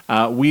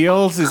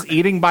 Wheels is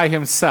eating by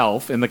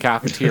himself in the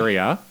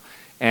cafeteria,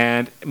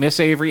 and Miss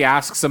Avery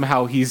asks him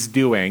how he's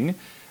doing.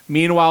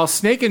 Meanwhile,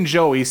 Snake and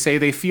Joey say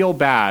they feel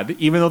bad,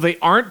 even though they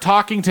aren't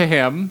talking to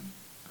him.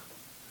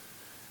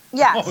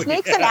 Yeah, Oh,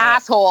 Snake's yeah. an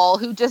asshole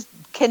who just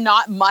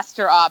cannot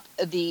muster up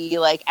the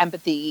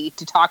empathy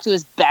to talk to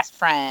his best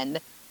friend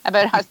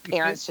about how his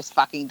parents just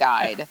fucking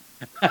died.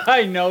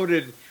 I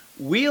noted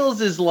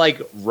Wheels is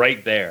like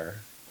right there.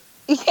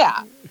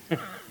 Yeah.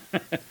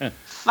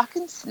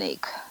 Fucking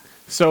Snake.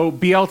 So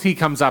BLT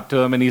comes up to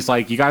him, and he's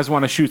like, you guys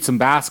want to shoot some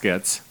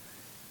baskets?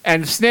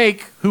 And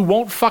Snake, who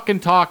won't fucking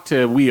talk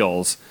to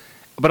Wheels,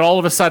 but all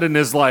of a sudden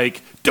is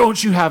like,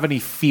 don't you have any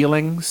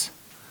feelings?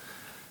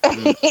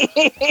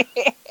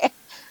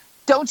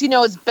 Don't you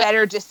know it's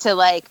better just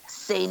to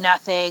say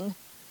nothing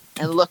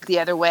and look the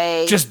other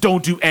way? Just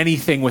don't do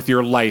anything with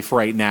your life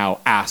right now,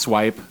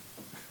 asswipe.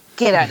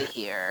 Get out of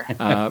here.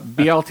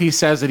 BLT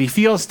says that he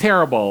feels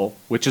terrible,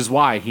 which is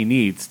why he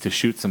needs to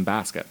shoot some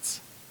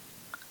baskets.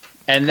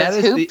 And that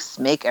Because is the, hoops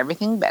make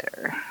everything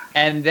better.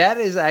 and that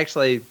is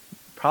actually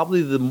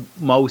probably the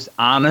most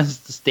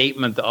honest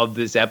statement of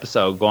this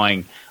episode,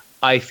 going,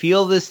 I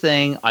feel this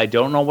thing, I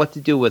don't know what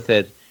to do with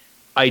it.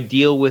 I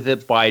deal with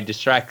it by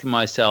distracting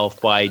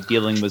myself by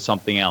dealing with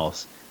something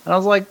else. And I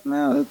was like,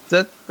 no,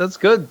 that's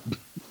good.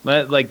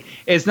 But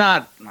it's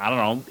not, I don't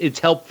know, it's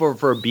helpful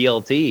for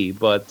BLT,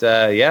 but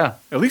yeah.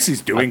 At least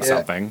he's doing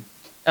something.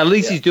 At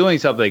least he's doing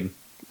something.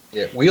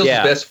 Yeah, Wheels'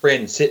 Yeah. best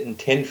friend sitting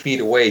 10 feet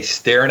away,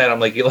 staring at him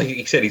like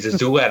he said, he's a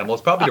zoo animal.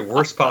 It's probably the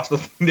worst possible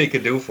thing they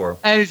could do for him.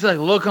 And he's like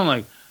looking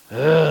like,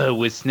 ugh,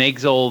 with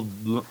Snake's old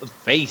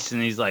face,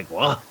 and he's like,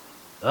 what?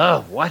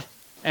 What?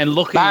 And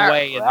looking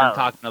away and then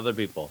talking to other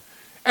people.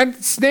 And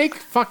Snake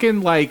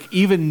fucking like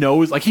even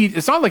knows, like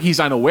it's not like he's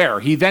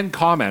unaware. He then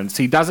comments,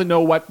 he doesn't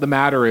know what the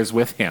matter is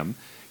with him.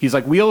 He's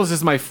like, Wheels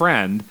is my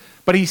friend,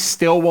 but he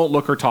still won't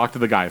look or talk to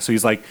the guy. So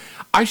he's like,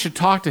 I should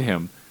talk to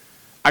him.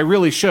 I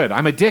really should.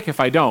 I'm a dick if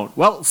I don't.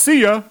 Well,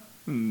 see ya.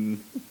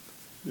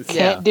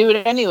 Can't do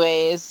it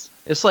anyways.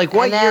 It's like,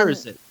 what year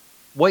is it?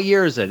 What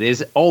year is it?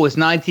 It's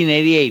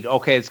 1988.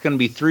 Okay, it's going to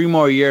be 3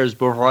 more years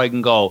before I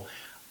can go,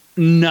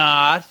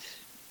 not,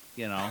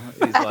 he's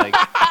like,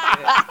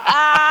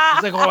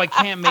 oh, I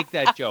can't make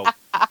that joke.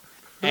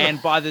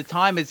 And by the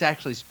time it's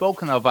actually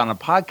spoken of on a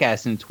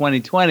podcast in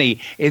 2020,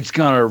 it's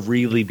going to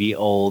really be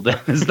old.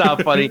 It's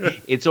not funny.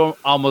 It's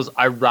almost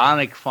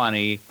ironic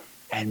funny,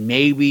 and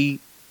maybe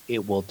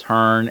it will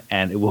turn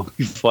and it will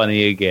be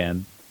funny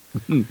again.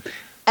 And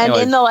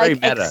Anyway, in the it's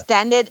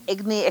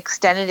very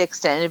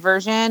extended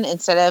version,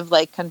 instead of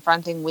like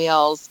confronting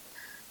Wheels,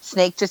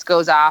 Snake just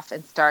goes off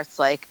and starts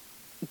like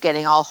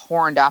getting all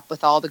horned up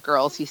with all the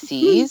girls he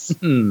sees.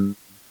 And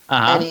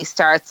he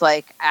starts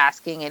like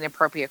asking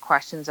inappropriate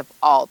questions of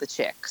all the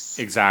chicks.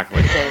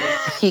 Exactly.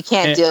 Because he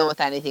can't deal with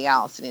anything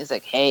else. And he's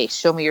like, hey,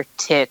 show me your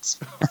tits.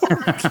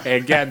 Okay,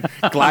 again,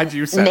 glad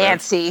you said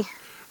Nancy.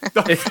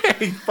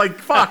 Okay, like,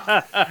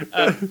 fuck.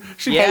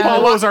 She Yeah.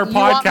 follows our You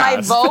want my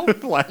podcast.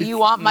 vote? Like, You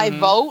want my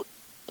vote?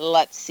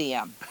 Let's see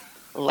him.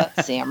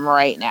 Let's see him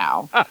right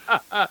now.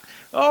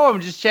 Oh,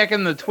 I'm just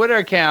checking the Twitter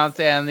account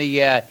and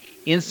the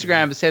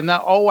Instagram is saying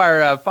that,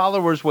 our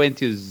followers went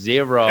to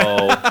 0.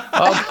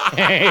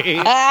 Okay.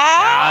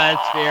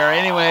 That's fair.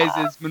 Anyways,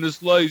 it's been a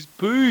slice.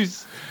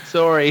 Peace.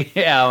 Sorry,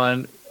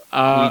 Alan.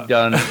 We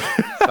done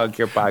sunk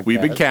your podcast. we've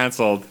been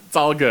canceled. It's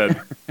all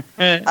good.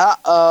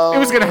 Uh-oh. It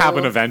was going to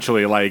happen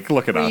eventually. Like,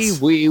 look at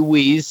us.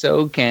 We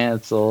so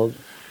canceled.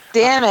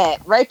 Damn it.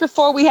 Right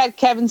before we had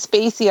Kevin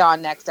Spacey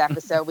on next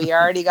episode, we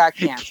already got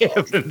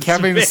canceled.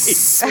 Kevin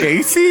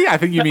Spacey? I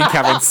think you mean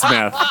Kevin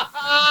Smith.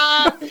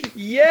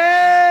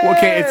 Yeah.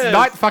 Okay, it's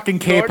not fucking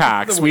Lord of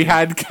K-Pax. the We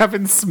had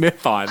Kevin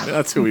Smith on.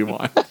 That's who we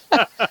want.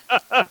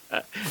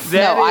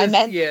 I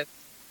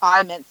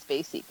meant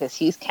Spacey because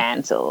he's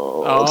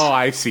canceled. Oh,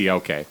 I see.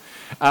 Okay.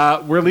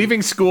 We're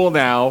leaving school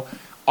now.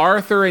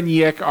 Arthur and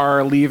Yick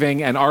are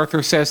leaving, and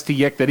Arthur says to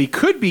Yick that he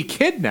could be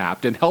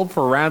kidnapped and held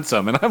for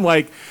ransom. And I'm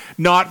like,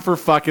 not for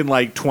fucking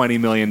like $20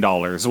 million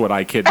would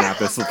I kidnap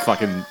this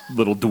fucking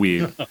little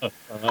dweeb.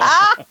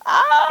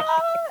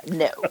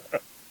 No.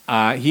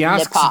 He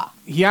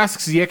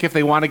asks Yick if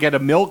they want to get a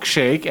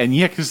milkshake, and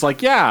Yick is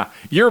like, yeah,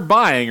 you're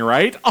buying,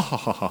 right?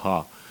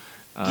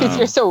 Because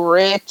you're so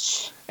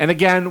rich. And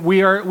again,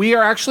 we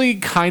are actually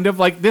kind of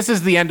like, this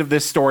is the end of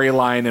this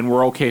storyline, and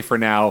we're okay for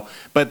now.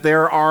 But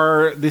there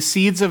are the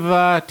seeds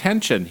of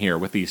tension here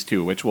with these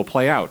two, which will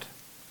play out.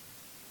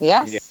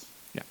 Yes.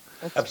 Yeah.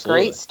 It's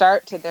Absolutely. a great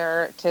start to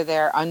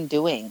their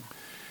undoing.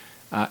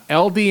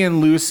 LD and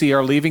Lucy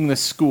are leaving the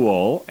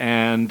school,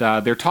 and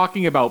they're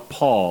talking about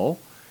Paul.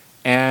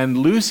 And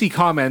Lucy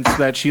comments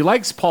that she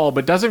likes Paul,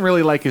 but doesn't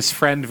really like his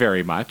friend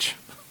very much.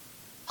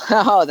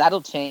 Oh,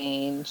 that'll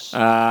change.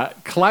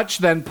 Clutch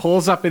then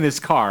pulls up in his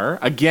car.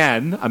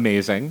 Again,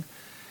 amazing.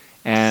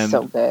 And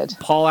So good.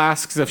 Paul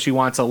asks if she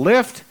wants a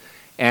lift,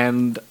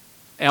 and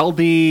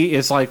LD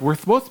is like, we're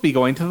supposed to be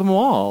going to the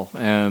mall.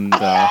 And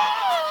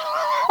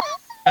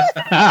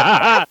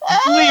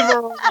Leave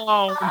her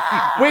alone.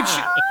 which,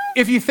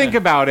 if you think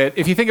about it,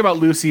 if you think about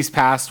Lucy's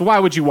past, why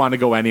would you want to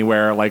go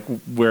anywhere like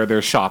where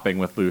they're shopping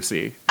with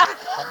Lucy?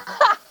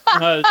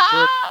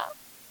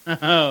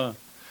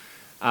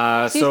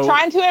 She's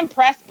trying to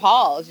impress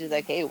Paul. She's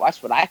like, hey,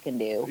 watch what I can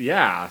do.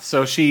 Yeah,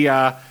 so she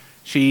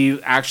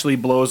actually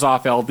blows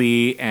off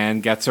LD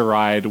and gets a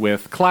ride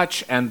with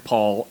Clutch and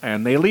Paul,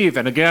 and they leave.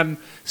 And again,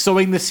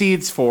 sowing the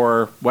seeds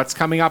for what's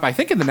coming up, I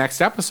think, in the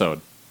next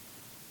episode.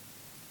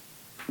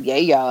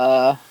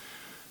 Yeah.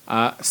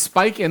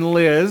 Spike and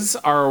Liz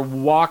are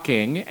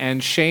walking,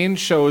 and Shane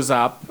shows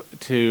up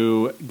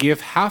to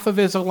give half of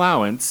his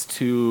allowance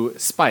to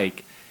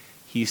Spike.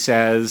 He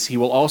says he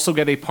will also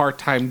get a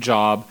part-time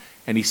job,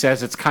 and he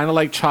says it's kind of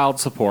like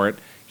child support.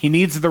 He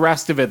needs the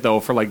rest of it,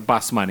 though, for like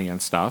bus money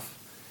and stuff.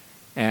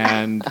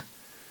 And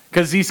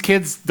because these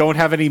kids don't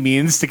have any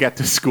means to get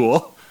to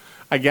school,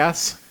 I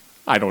guess.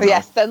 I don't know. Yeah,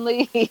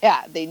 suddenly,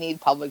 they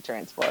need public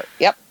transport.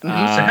 Yep. So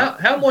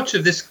how much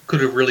of this could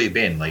have really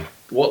been? Like,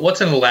 what's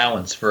an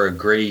allowance for a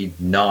grade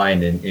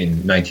 9 in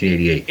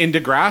 1988? In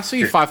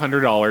Degrassi,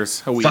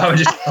 $500 a week.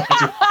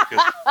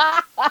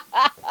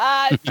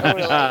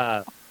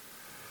 Totally.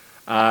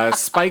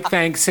 Spike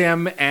thanks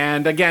him,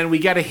 and again, we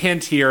get a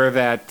hint here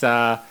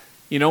that,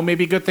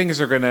 maybe good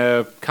things are going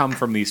to come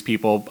from these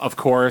people. Of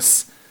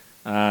course,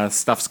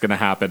 stuff's going to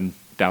happen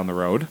down the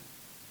road.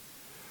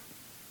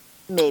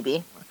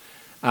 Maybe.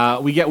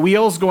 We get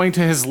Wheels going to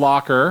his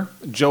locker.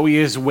 Joey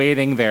is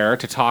waiting there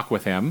to talk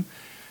with him.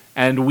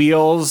 And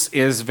Wheels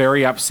is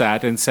very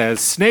upset and says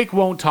Snake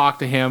won't talk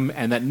to him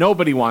and that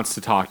nobody wants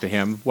to talk to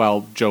him.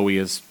 Well, Joey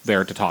is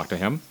there to talk to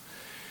him.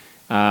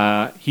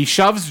 He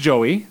shoves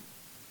Joey,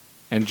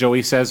 and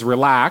Joey says,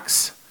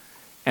 relax.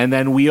 And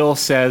then Wheels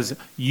says,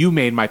 you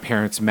made my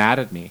parents mad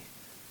at me.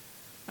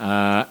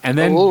 And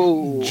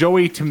then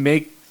Joey, to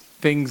make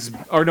things...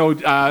 Or no,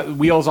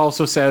 Wheels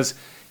also says,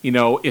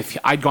 if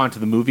I'd gone to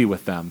the movie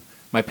with them,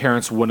 my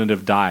parents wouldn't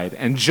have died.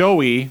 And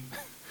Joey...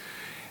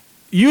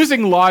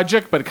 using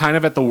logic, but kind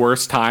of at the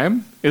worst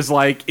time, is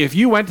like, if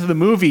you went to the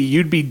movie,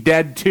 you'd be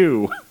dead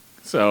too.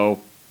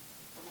 So...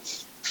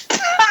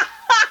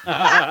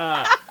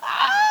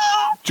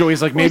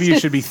 Joey's like, maybe you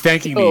should be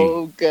thanking me.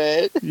 Oh,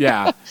 good.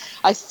 Yeah.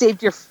 I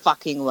saved your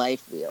fucking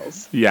life,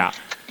 Wheels. Yeah.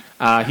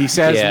 He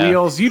says,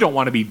 Wheels, you don't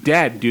want to be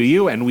dead, do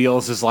you? And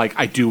Wheels is like,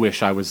 I do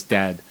wish I was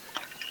dead.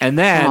 And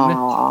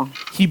then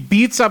he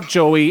beats up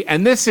Joey,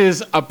 and this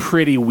is a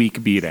pretty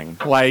weak beating.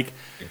 Like,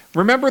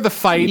 remember the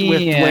fight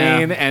with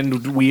Dwayne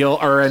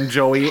and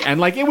Joey?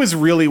 And like, it was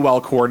really well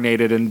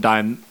coordinated and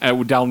done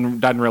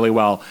really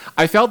well.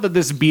 I felt that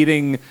this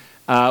beating,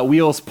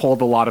 Wheels pulled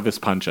a lot of his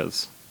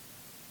punches.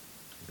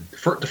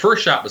 The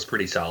first shot was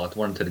pretty solid,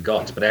 one to the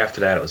guts, but after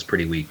that it was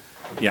pretty weak.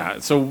 Yeah,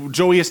 so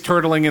Joey is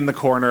turtling in the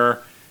corner.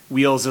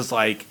 Wheels is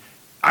like,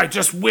 I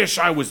just wish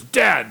I was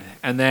dead.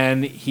 And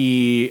then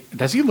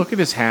does he look at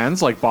his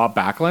hands like Bob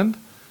Backlund?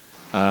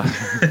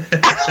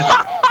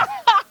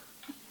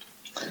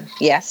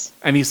 Yes.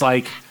 And he's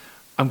like,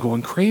 I'm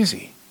going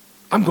crazy.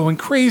 I'm going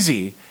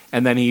crazy.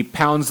 And then he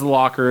pounds the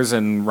lockers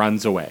and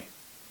runs away.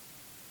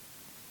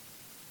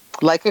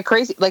 Like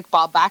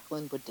Bob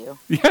Backlund would do.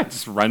 Yeah,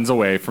 just runs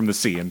away from the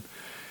scene.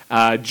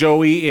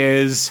 Joey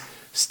is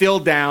still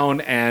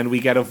down, and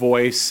we get a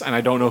voice, and I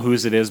don't know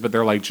whose it is, but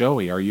they're like,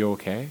 Joey, are you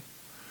okay?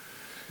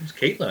 It was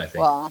Caitlin, I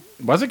think. Well,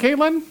 was it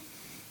Caitlin?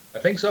 I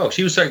think so.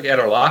 She was at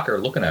her locker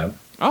looking at him.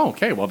 Oh,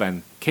 okay. Well,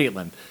 then,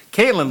 Caitlin.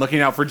 Caitlin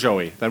looking out for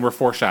Joey. Then we're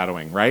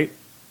foreshadowing, right?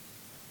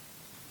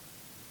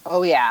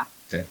 oh yeah.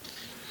 Okay.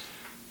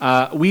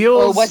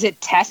 Wheels. Or was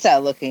it Tessa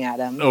looking at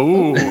him?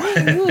 Oh.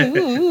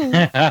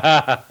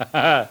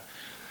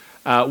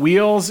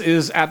 Wheels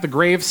is at the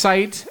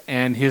gravesite,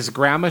 and his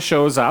grandma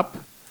shows up,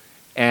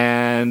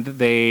 and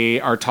they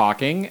are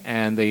talking,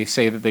 and they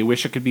say that they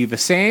wish it could be the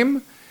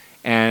same.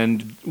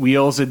 And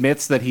Wheels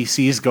admits that he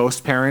sees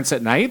ghost parents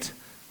at night,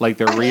 like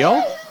they're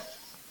real.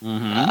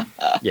 Mm-hmm.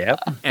 Yep.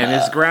 And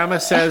his grandma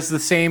says the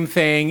same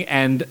thing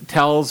and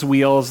tells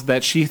Wheels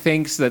that she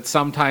thinks that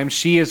sometimes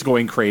she is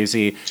going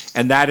crazy.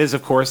 And that is,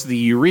 of course, the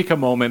eureka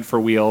moment for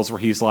Wheels where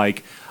he's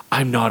like,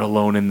 I'm not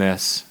alone in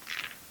this.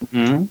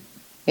 Mm-hmm.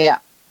 Yeah.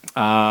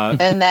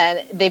 And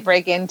then they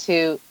break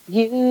into,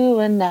 you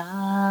are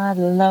not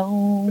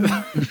alone.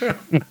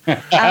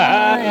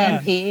 I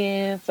am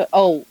here for...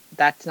 Oh,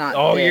 that's not...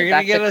 Oh, you're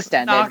going to get us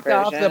extended knocked version.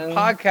 off the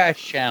podcast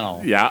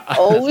channel. Yeah.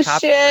 Oh,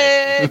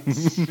 shit.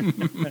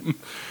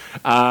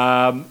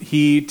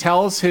 He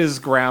tells his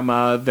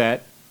grandma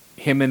that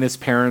him and his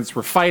parents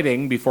were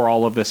fighting before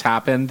all of this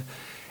happened.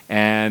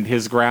 And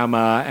his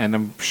grandma, and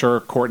I'm sure,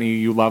 Courtney,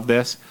 you love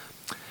this.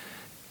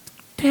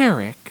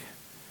 Derek,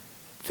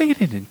 they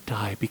didn't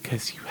die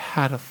because you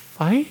had a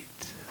fight.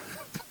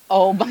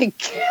 Oh, my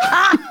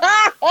God.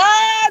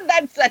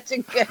 That's such a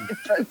good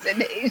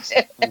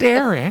impersonation.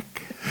 Derek.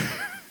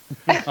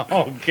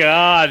 Oh,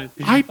 God.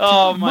 My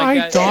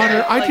God. daughter.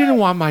 Yeah, I didn't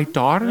want my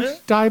daughter to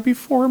die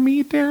before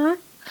me, Derek.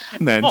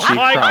 And then she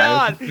my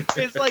cried. God.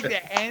 It's like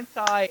the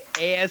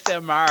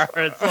anti-ASMR.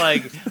 It's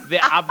like the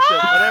opposite.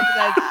 Whatever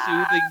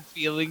that soothing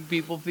feeling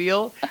people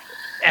feel.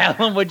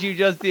 Alan, what you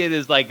just did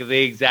is like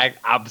the exact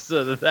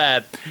opposite of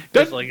that.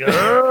 It's like,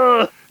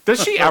 ugh.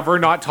 Does she ever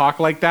not talk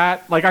like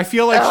that? Like, I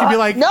feel like she'd be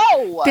like,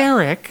 No.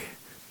 Derek,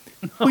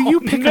 will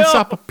you pick us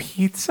up a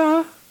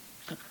pizza?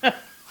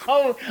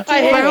 Oh,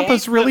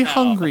 Grandpa's really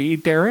hungry,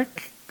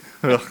 Derek.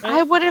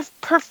 I would have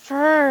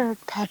preferred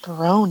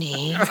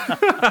pepperoni.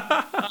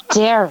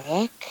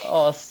 Derek.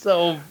 Oh,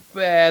 so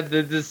bad.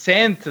 The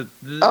descent.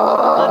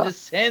 The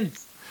descent.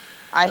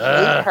 I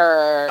hate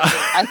her.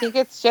 I think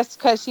it's just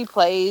because she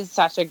plays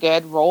such a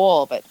good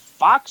role, but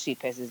fuck, she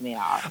pisses me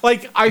off.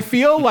 Like, I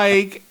feel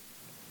like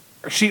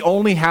she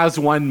only has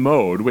one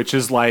mode, which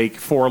is like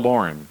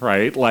forlorn,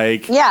 right?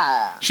 Like,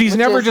 Yeah. she's which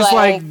never is just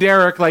like,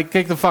 Derek, like,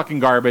 take the fucking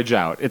garbage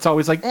out. It's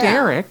always like, Yeah.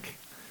 Derek.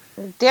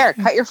 Derek,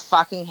 cut your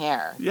fucking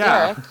hair.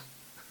 Yeah.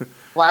 Derek.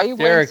 Why are you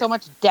wearing Derek. so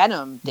much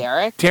denim,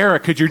 Derek?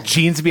 Derek, could your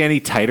jeans be any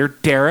tighter,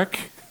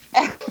 Derek?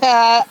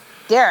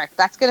 Derek,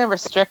 that's going to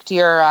restrict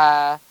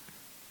your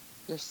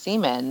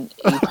semen.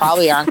 You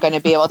probably aren't going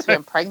to be able to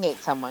impregnate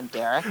someone,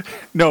 Derek.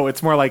 No,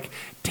 it's more like,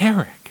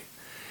 Derek,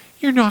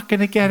 you're not going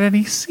to get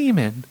any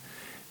semen.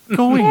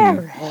 Going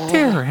in.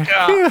 Derek.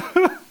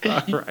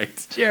 All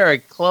right.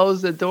 Derek,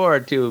 close the door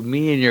to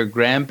me and your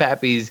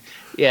grandpappy's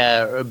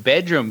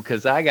bedroom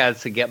because I got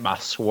to get my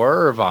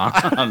swerve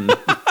on.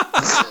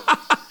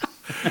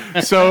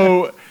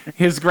 So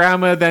his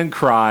grandma then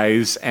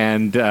cries,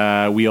 and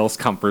Wheels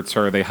comforts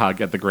her. They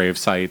hug at the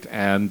gravesite,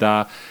 and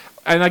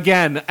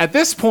again, at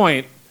this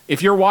point,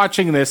 if you're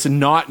watching this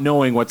and not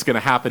knowing what's going to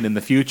happen in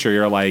the future,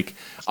 you're like,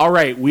 all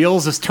right,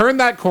 Wheels has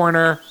turned that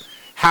corner.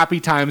 Happy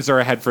times are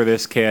ahead for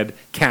this kid.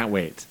 Can't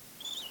wait.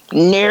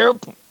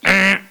 Nope.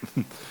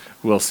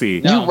 We'll see.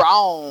 No. You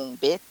wrong,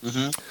 bitch.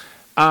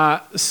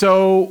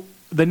 So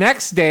the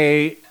next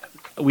day,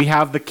 we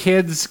have the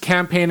kids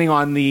campaigning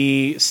on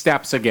the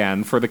steps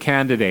again for the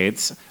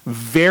candidates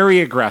very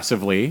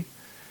aggressively.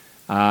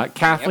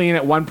 Kathleen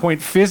at one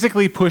point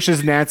physically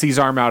pushes Nancy's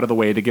arm out of the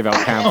way to give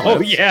out pamphlets.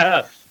 Oh,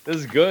 yeah. This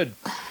is good.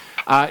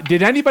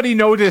 Did anybody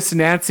notice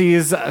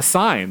Nancy's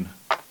sign?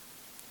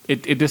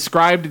 It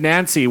described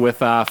Nancy with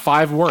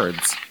 5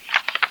 words.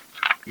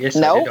 Yes,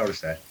 No. I did notice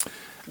that.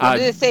 What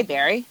did it say,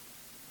 Barry? It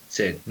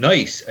said,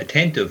 nice,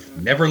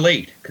 attentive, never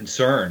late,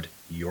 concerned,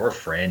 your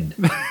friend.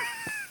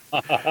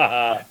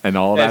 And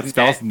all that That's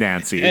spells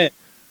Nancy.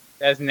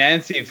 That's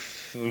Nancy.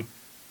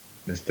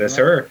 That's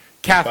her.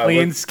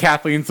 Kathleen's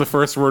the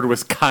first word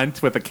was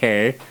cunt with a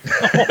K.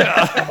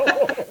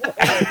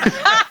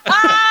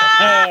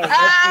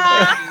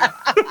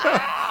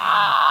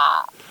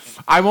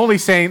 I'm only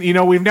saying,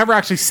 we've never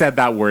actually said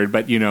that word,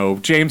 but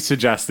James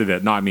suggested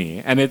it, not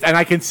me, and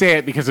I can say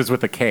it because it's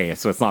with a K,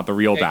 so it's not the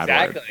real bad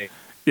word. Exactly.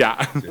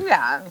 Yeah.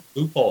 Yeah.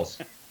 Loopholes.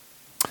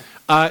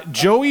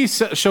 Joey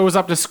shows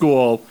up to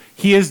school.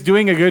 He is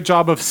doing a good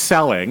job of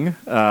selling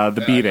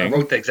the beating. I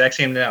wrote the exact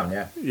same down,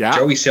 yeah. Yeah.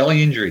 Joey selling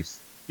injuries.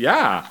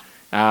 Yeah.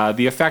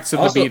 The effects of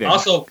the beating.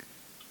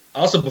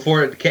 Also,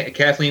 before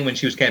Kathleen, when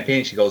she was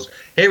campaigning, she goes,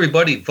 hey,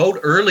 everybody,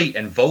 vote early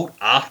and vote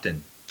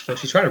often. So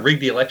she's trying to rig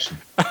the election.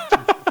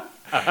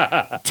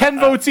 10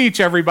 votes each,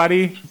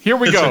 everybody. Here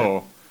we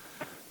go.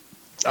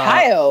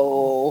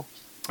 Hi-oh.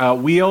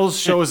 Wheels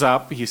shows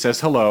up. He says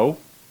hello.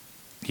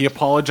 He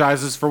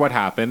apologizes for what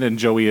happened, and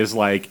Joey is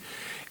like,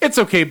 it's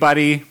okay,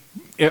 buddy.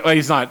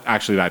 He's not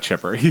actually that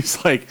chipper.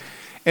 He's like,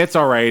 it's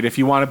all right. If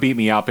you want to beat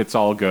me up, it's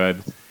all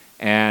good.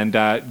 And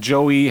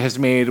Joey has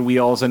made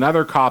Wheels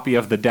another copy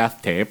of the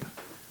death tape.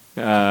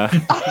 Oh,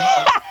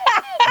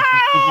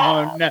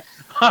 no.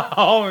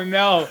 Oh,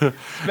 no.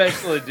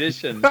 Special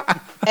edition.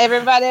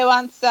 Everybody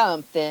wants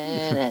something,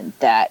 and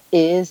that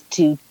is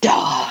to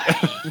die.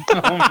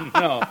 Oh,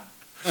 no.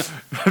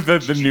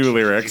 the new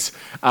lyrics.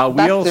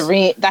 Wheels,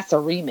 That's a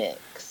remix.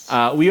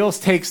 Wheels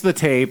takes the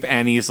tape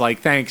and he's like,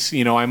 thanks,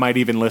 I might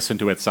even listen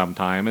to it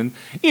sometime. And,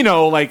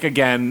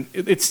 again,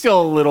 it's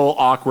still a little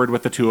awkward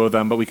with the two of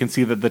them, but we can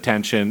see that the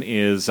tension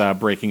is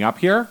breaking up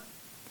here.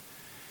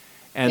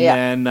 And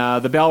then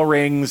the bell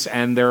rings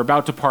and they're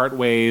about to part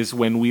ways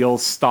when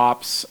Wheels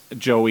stops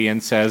Joey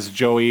and says,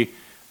 Joey,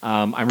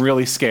 I'm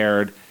really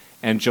scared.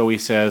 And Joey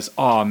says,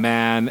 oh,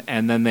 man.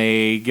 And then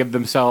they give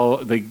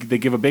themselves, they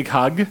give a big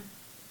hug.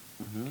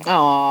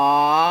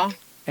 Aww.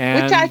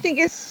 And Which I think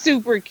is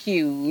super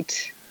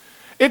cute.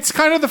 it's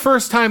kind of the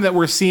first time that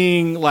we're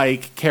seeing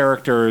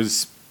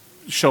characters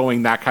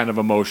showing that kind of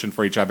emotion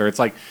for each other. It's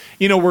like,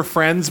 we're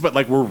friends, but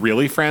we're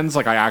really friends.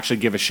 I actually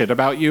give a shit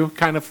about you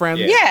kind of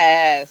friends. Yeah.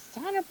 Yes,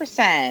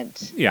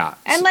 100%. Yeah.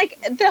 And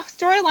the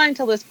storyline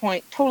till this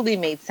point totally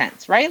made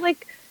sense, right?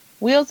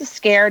 Wheels is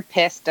scared,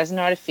 pissed, doesn't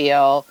know how to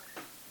feel.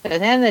 But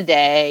at the end of the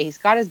day, he's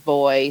got his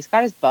boy, he's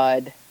got his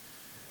bud.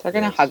 They're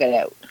gonna hug it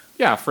out.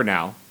 Yeah, for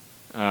now.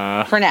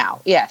 For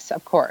now, yes,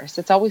 of course.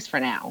 It's always for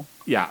now.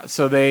 Yeah,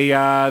 so they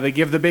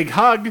give the big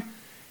hug,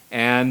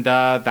 and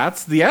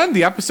that's the end.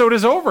 The episode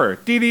is over.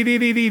 Wheels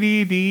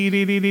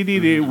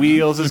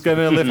is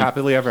gonna live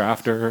happily ever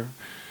after.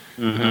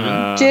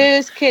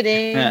 Just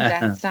kidding.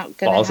 That's not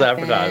gonna False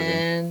happen.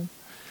 advertising.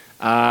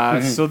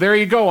 So there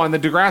you go on the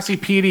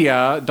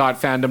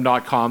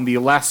DegrassiPedia.fandom.com, the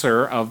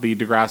lesser of the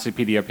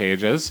Degrassipedia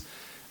pages.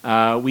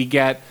 We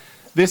get.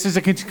 This is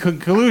a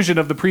conclusion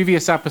of the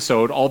previous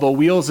episode, although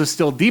Wheels is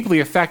still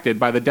deeply affected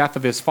by the death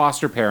of his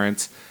foster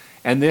parents,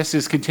 and this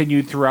is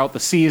continued throughout the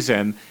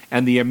season.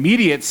 And the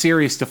immediate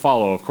series to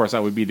follow, of course,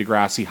 that would be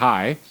Degrassi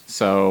High.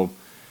 So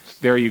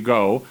there you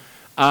go.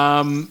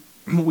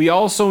 We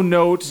also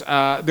note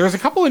there's a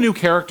couple of new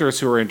characters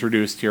who are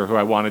introduced here who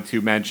I wanted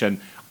to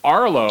mention.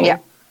 Arlo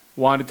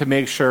wanted to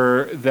make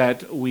sure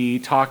that we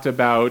talked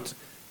about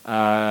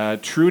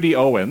Trudy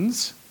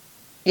Owens.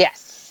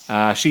 Yes.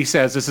 She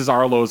says, this is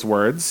Arlo's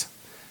words.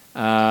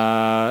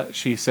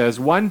 She says,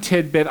 one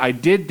tidbit I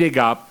did dig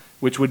up,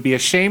 which would be a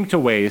shame to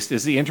waste,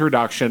 is the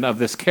introduction of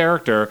this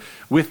character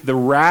with the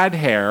rad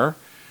hair,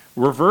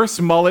 reverse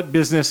mullet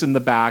business in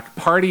the back,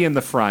 party in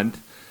the front.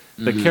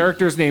 The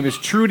character's name is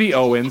Trudy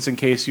Owens, in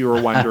case you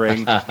were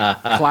wondering.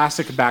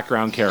 Classic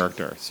background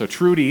character. So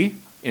Trudy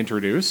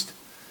introduced.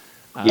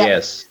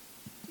 Yes.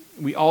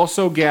 We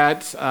also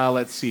get,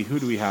 let's see, who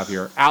do we have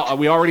here?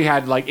 We already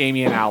had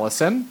Amy and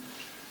Allison.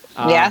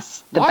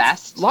 Yes, the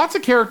best. Lots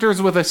of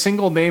characters with a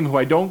single name who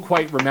I don't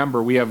quite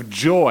remember. We have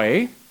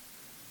Joy.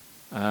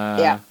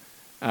 That's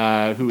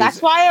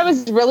why I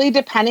was really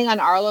depending on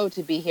Arlo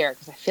to be here,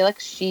 because I feel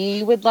like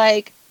she would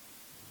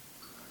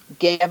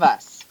give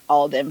us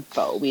all the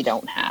info we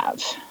don't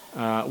have.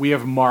 We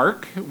have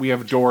Mark. We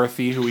have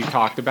Dorothy, who we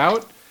talked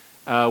about.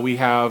 We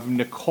have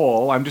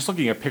Nicole. I'm just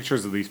looking at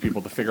pictures of these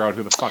people to figure out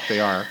who the fuck they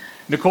are.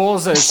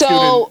 Nicole's a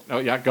student. Oh,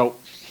 yeah, go.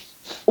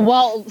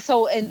 Well,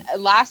 so in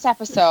last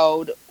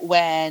episode,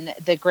 when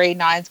the grade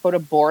 9s go to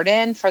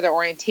Borden for their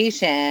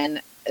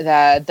orientation,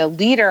 the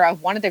leader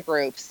of one of the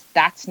groups,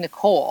 that's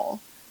Nicole.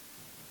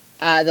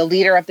 The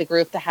leader of the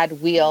group that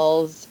had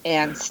Wheels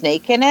and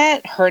Snake in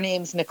it, her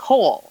name's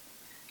Nicole.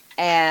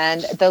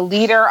 And the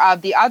leader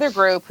of the other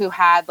group who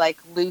had like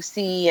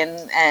Lucy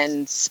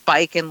and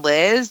Spike and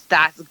Liz,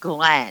 that's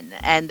Glenn.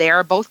 And they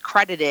are both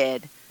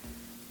credited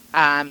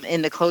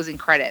in the closing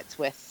credits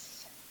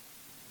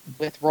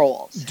with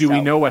roles. Do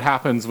we know what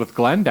happens with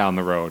Glenn down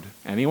the road?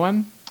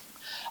 Anyone?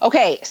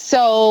 Okay,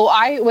 so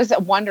I was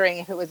wondering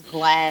if it was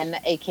Glenn,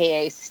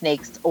 aka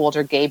Snake's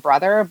older gay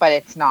brother, but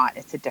it's not.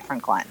 It's a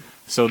different Glenn.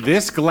 So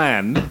this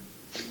Glenn,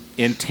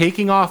 in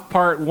Taking Off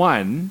Part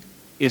 1,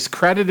 is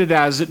credited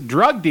as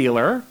drug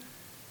dealer,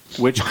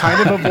 which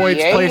kind of avoids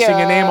placing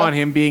a name on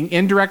him being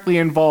indirectly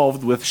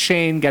involved with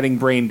Shane getting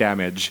brain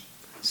damage.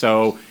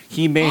 So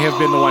he may have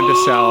been the one to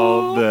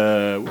sell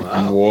the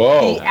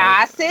the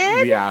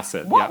acid. The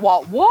acid.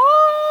 What?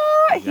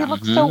 He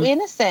looks so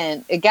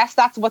innocent. I guess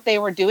that's what they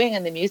were doing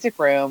in the music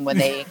room when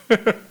they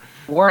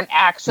weren't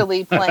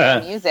actually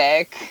playing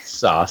music.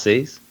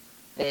 Saucies.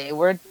 They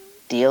were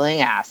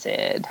dealing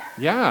acid.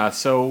 Yeah,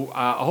 so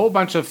a whole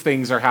bunch of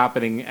things are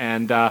happening,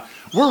 and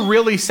we're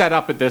really set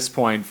up at this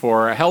point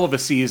for a hell of a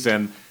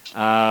season.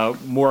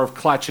 More of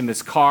Clutch in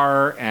his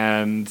car,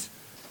 and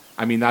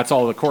I mean, that's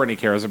all that Courtney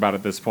cares about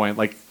at this point.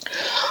 Like,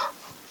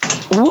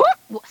 what?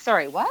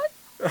 Sorry, what?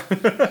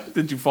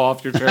 Did you fall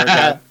off your chair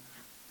again?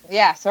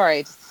 Yeah,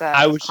 sorry. Just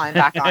I was climb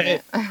back on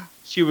it.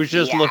 She was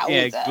just looking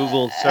at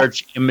Google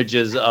search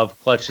images of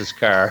Clutch's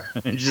car,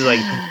 and she's like,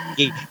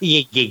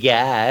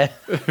 "Yeah."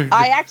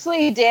 I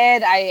actually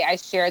did. I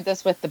shared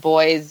this with the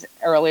boys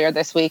earlier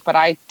this week, but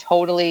I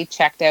totally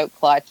checked out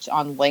Clutch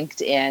on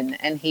LinkedIn,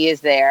 and he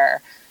is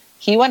there.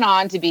 He went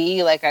on to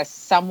be like a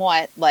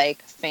somewhat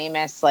like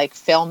famous like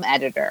film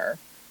editor,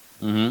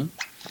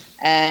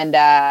 and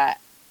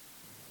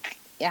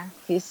yeah,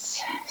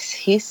 he's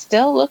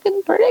still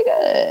looking pretty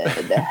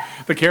good.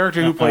 The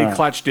character who played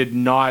Clutch did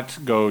not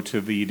go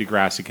to the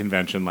Degrassi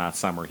convention last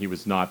summer. He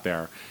was not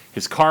there.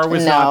 His car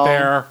was not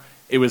there.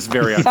 It was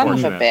very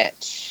unfortunate. Son of a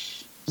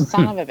bitch.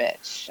 Son of a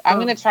bitch. I'm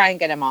gonna try and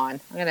get him on.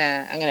 I'm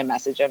gonna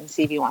message him,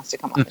 see if he wants to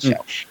come on the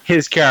show.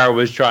 His car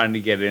was trying to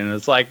get in.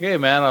 It's like, hey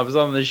man, I was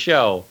on the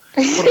show.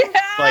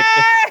 Like,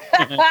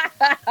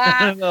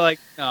 they're like,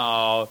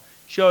 no,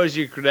 show us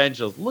your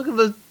credentials. Look at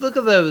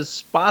the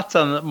spots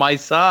on my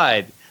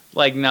side.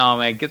 Like, no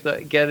man, get out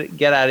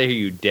of here,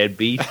 you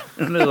deadbeat.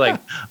 And they're like,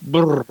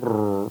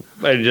 brrr,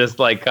 and just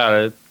like kind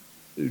of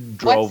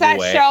drove away.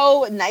 What's that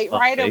show, Knight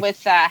Rider,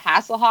 with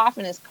Hasselhoff,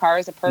 and his car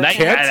is a person?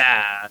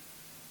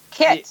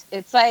 Kit.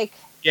 It's like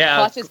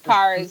Clutch's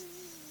car is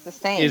the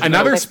same.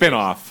 Another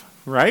spin-off,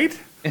 right?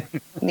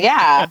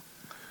 Yeah.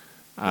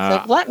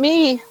 It's like, let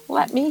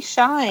me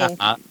shine.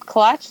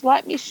 Clutch,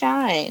 let me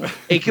shine.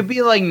 It could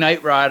be like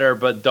Knight Rider,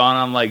 but done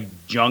on like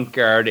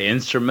junkyard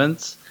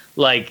instruments,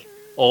 like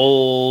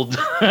old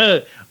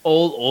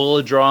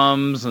oil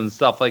drums and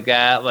stuff like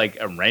that, like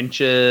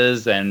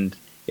wrenches and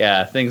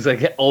things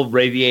like old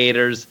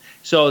radiators.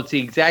 So it's the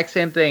exact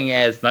same thing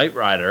as Knight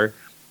Rider,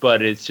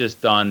 but it's just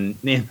done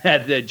in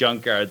that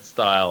junkyard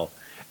style.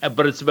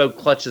 But it's about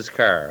Clutch's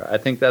car. I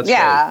think that's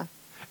right.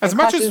 As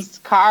much as his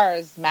car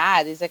is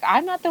mad, he's like,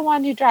 I'm not the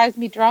one who drives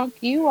me drunk.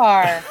 You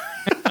are.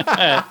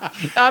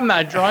 I'm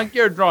not drunk.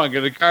 You're drunk.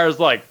 And the car's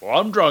like, well,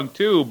 I'm drunk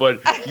too,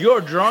 but you're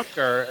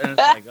drunker. And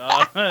it's like,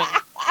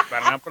 oh.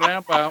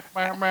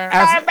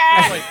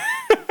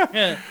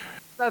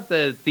 It's not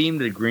the theme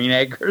to Green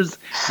Acres.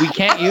 We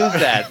can't use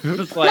that.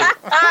 It's like,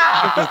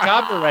 it's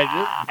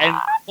copyrighted. And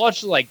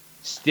Clutch is like,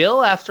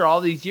 still, after all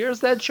these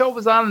years, that show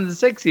was on in the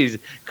 60s.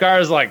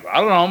 Car's like,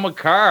 I don't know, I'm a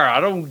car. I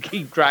don't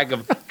keep track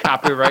of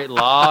copyright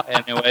law.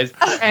 Anyways,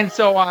 and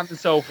so on and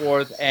so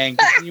forth. And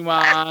continue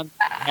on.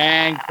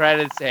 And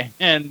credits.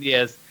 And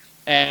yes.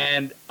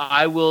 And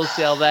I will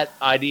sell that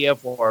idea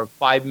for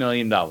 $5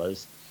 million.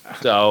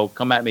 So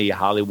come at me,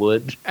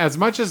 Hollywood. As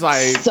much as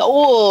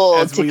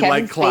sold to we Kevin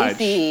like Clutch,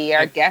 Spacey,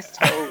 our guest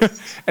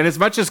host, and as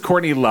much as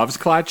Courtney loves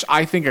Clutch,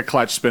 I think a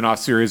Clutch spin-off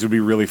series would be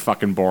really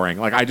fucking boring.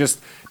 Like, I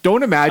just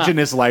don't imagine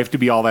his life to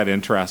be all that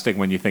interesting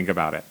when you think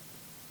about it.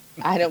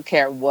 I don't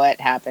care what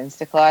happens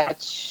to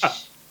Clutch.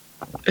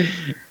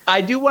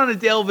 I do want to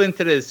delve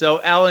into this.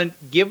 So, Alan,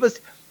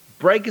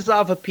 break us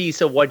off a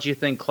piece of what you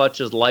think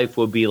Clutch's life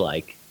would be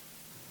like.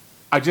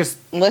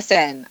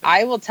 Listen,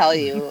 I will tell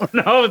you.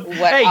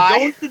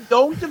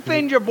 Don't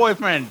defend your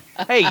boyfriend.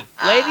 Hey,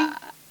 lady,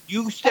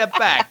 you step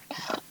back.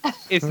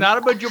 It's not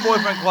about your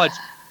boyfriend, Clutch.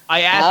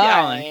 I asked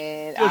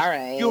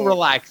Alan. You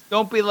relax.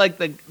 Don't be like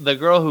the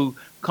girl who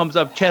comes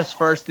up chest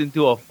first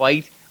into a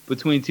fight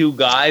between two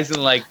guys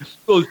and like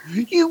goes,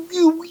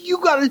 you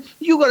gotta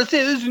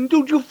say this and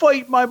don't you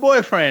fight my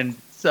boyfriend.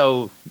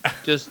 So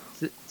just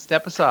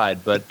step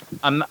aside. But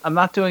I'm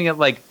not doing it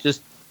like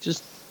just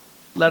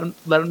let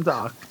him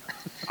talk.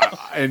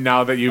 And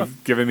now that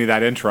you've given me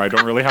that intro, I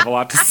don't really have a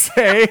lot to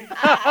say.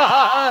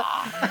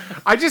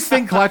 I just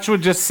think Clutch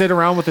would just sit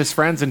around with his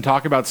friends and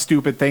talk about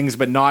stupid things,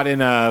 but not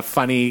in a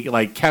funny,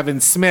 like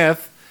Kevin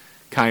Smith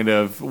kind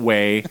of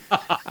way.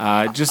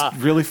 Just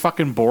really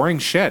fucking boring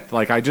shit.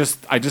 Like I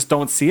just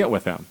don't see it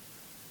with him.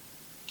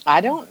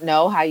 I don't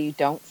know how you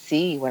don't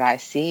see what I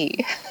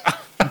see.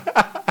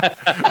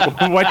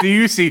 What do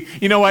you see?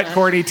 You know what,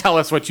 Courtney? Tell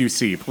us what you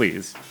see,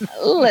 please.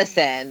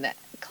 Listen,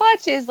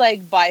 Clutch is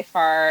like by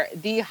far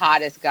the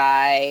hottest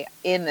guy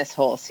in this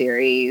whole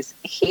series.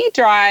 He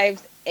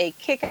drives a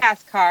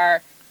kick-ass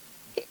car.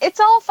 It's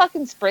all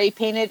fucking spray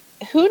painted.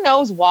 Who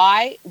knows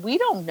why? We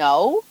don't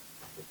know.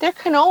 There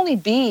can only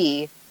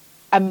be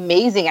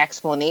amazing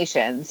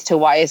explanations to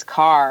why his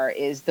car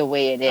is the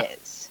way it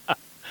is.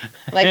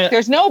 Like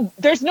there's no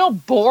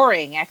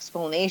boring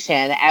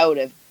explanation out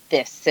of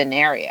this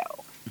scenario.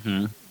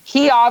 Mm-hmm.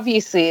 He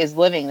obviously is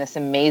living this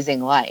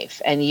amazing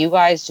life, and you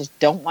guys just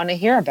don't want to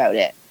hear about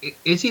it.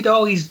 Is he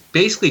though? He's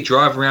basically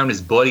driving around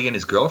his buddy and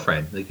his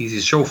girlfriend. Like he's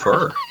his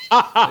chauffeur. Is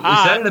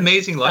that an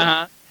amazing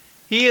life?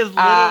 He is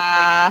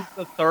literally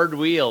the third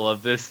wheel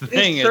of this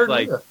thing. It's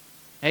like,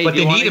 hey, but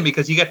they need him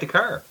because you got the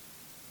car.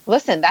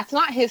 Listen, that's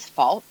not his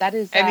fault. That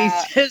is, and he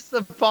says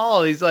to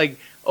Paul, he's like,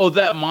 "Oh,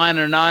 that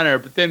minor niner."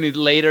 But then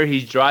later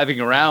he's driving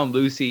around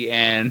Lucy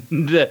and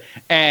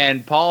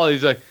Paul.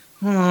 He's like,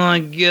 "Oh, I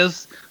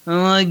guess so." So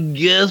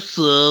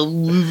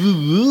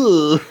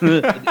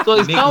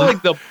he's kind of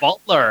like the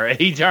butler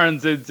he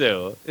turns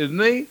into, isn't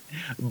he?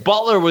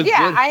 Butler was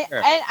and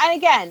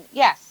again,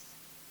 yes.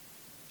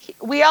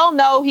 We all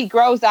know he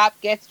grows up,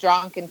 gets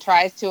drunk, and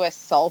tries to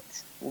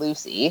assault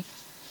Lucy.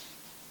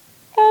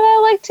 And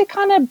I like to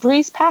kind of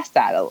breeze past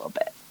that a little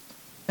bit.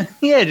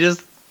 Yeah,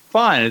 just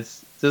fine.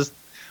 It's just,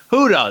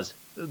 who does?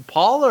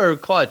 Paul or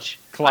Clutch?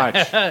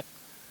 Clutch.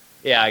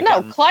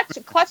 Yeah.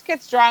 Clutch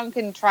gets drunk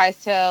and tries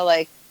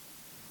to,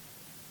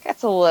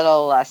 gets a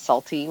little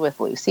salty with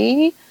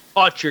Lucy.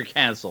 Clutch, you're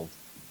canceled.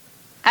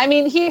 I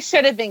mean, he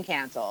should have been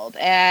canceled,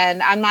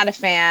 and I'm not a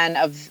fan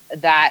of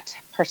that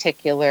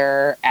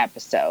particular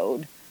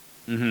episode.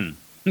 Mm-hmm.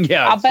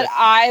 Yeah, but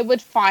I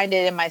would find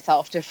it in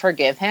myself to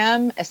forgive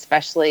him,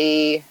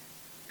 especially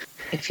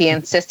if he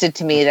insisted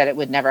to me that it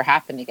would never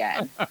happen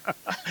again.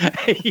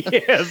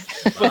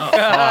 Yes,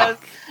 because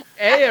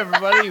hey,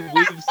 everybody,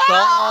 we've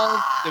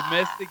solved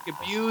domestic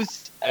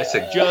abuse. That's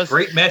a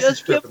great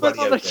message for everybody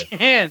out there. Just give us a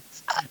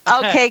chance.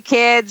 Okay,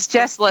 kids,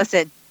 just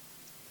listen.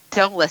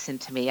 Don't listen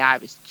to me. I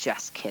was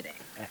just kidding.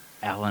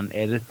 Alan,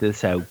 edit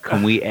this out.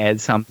 Can we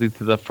add something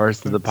to the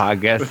first of the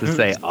podcast to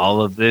say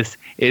all of this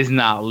is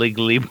not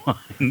legally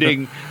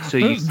binding? So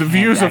the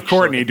views of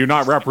Courtney do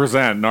not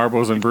represent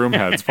Narbos and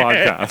Broomheads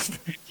podcast.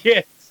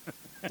 Yes.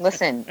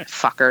 Listen,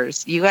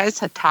 fuckers, you guys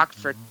had talked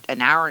for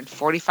an hour and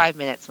 45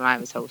 minutes when I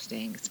was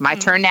hosting. It's my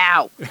turn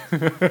now.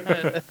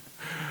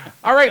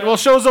 All right, well,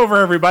 show's over,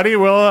 everybody.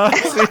 We'll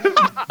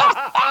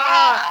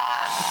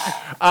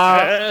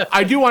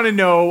I do want to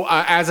know,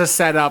 as a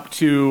setup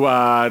to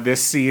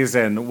this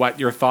season, what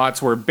your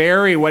thoughts were.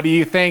 Barry, what do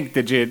you think?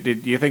 Did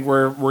you think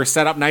we're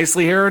set up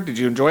nicely here? Did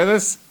you enjoy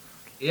this?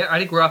 Yeah, I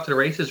think we're off to the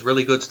races.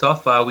 Really good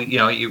stuff.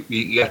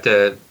 You got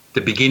the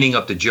beginning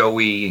of the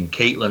Joey and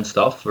Caitlin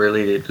stuff.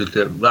 Really, there's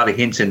a lot of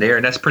hints in there,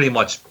 and that's pretty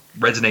much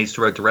resonates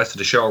throughout the rest of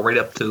the show, right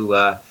up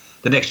to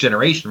the next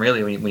generation.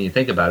 Really, when you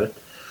think about it.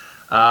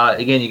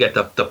 Again, you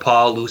got the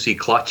Paul, Lucy,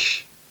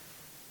 Clutch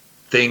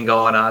thing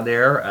going on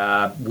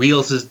there.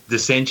 Wheels'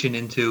 dissension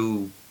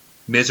into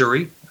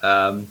misery.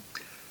 The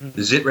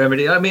Zit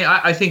remedy. I mean,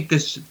 I think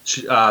this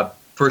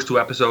first two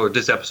episodes,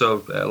 this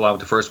episode along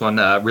with the first one,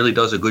 really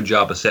does a good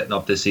job of setting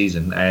up this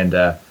season and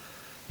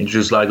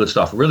introduced a lot of good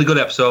stuff. Really good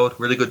episode,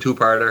 really good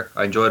two-parter.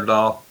 I enjoyed it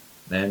all,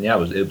 and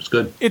yeah, it was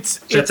good. It's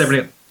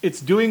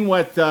doing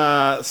what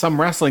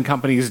some wrestling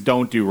companies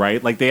don't do,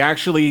 right? Like they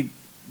actually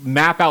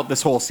map out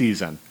this whole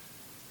season.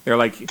 They're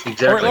like,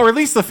 exactly. or at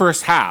least the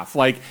first half.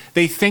 Like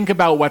they think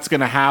about what's going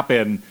to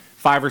happen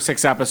 5 or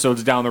 6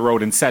 episodes down the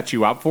road and set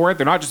you up for it.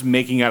 They're not just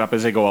making it up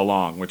as they go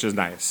along, which is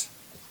nice.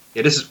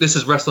 Yeah, this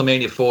is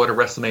WrestleMania 4 to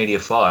WrestleMania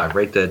 5,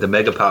 right? The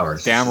mega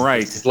powers. Damn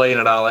right. It's laying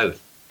it all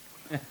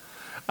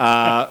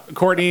out.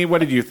 Courtney, what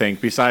did you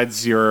think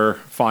besides your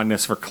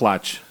fondness for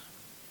Clutch?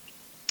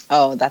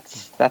 Oh,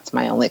 that's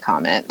my only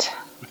comment.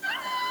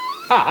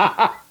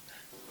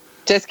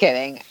 Just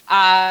kidding.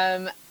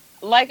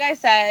 Like I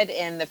said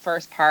in the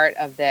first part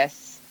of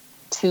this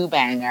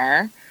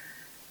two-banger,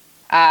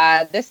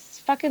 this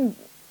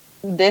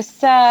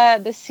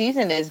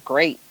season is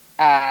great.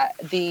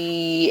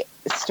 The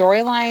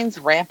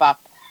storylines ramp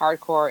up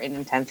hardcore in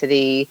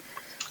intensity.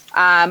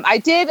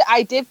 I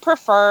did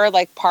prefer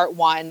like part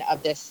one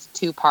of this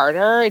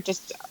two-parter. It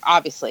just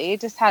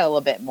had a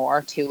little bit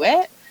more to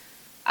it.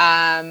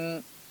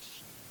 But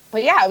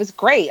yeah, it was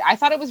great. I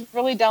thought it was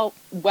really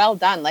well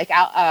done. Like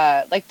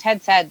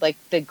Ted said, like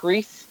the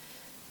grief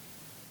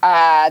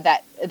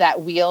that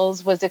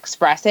Wheels was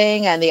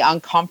expressing and the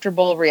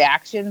uncomfortable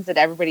reactions that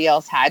everybody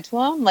else had to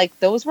him, like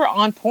those were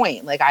on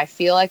point. Like I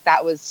feel like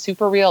that was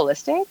super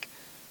realistic,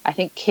 I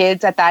think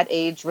kids at that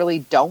age really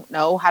don't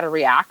know how to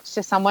react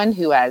to someone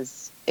who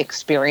has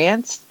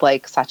experienced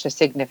like such a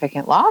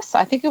significant loss.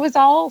 I think it was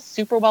all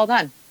super well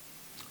done.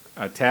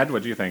 Ted,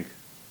 what do you think?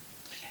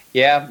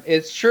 Yeah,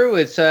 it's true.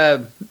 It's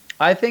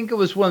I think it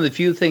was one of the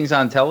few things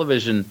on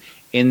television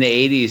in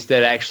the 80s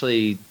that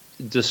actually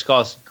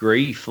discussed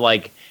grief.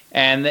 Like,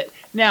 and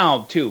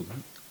now too,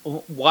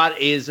 what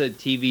is a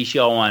TV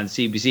show on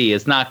CBC?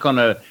 It's not going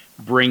to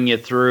bring you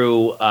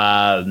through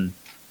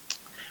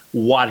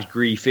what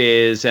grief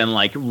is and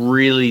like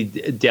really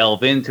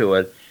delve into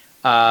it.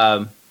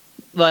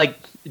 Like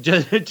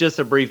just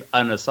a brief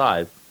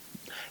aside.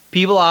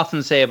 People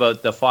often say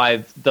about the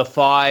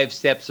five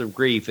steps of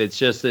grief. It's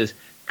just this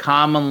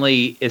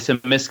it's a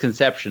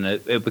misconception.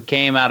 It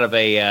came out of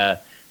a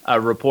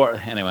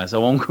report. Anyways, I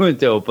won't go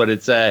into it, but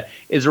it's a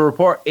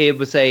report. It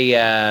was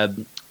a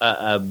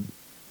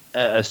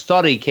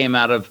study came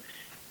out of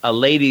a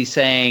lady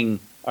saying,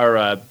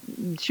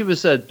 she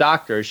was a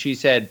doctor. She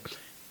said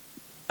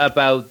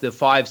about the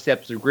 5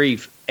 steps of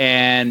grief,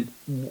 and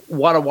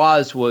what it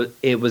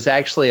was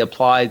actually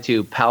applied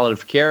to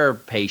palliative care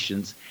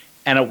patients,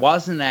 and it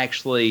wasn't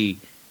actually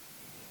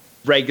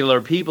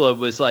regular people. It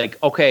was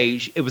like, okay,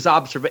 it was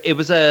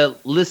a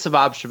list of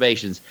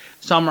observations.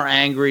 Some are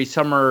angry,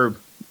 some are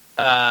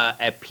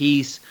at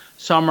peace,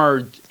 some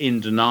are in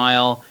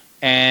denial,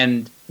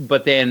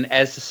 but then,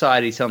 as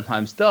society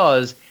sometimes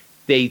does,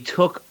 they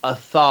took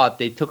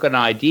an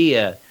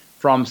idea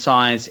from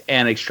science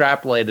and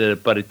extrapolated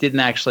it, but it didn't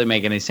actually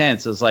make any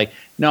sense. It's like,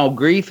 no,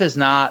 grief is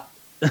not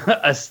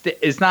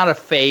it's not a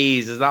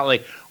phase. It's not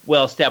like,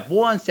 well, step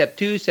 1, step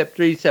 2, step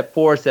 3, step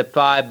 4, step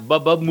 5,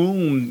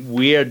 boom,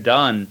 we're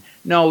done.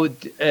 No,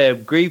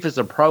 grief is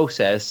a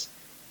process,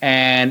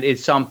 and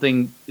it's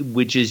something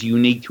which is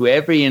unique to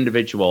every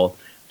individual.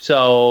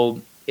 So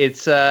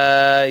it's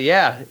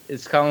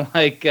it's kind of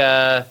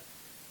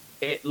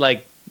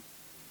like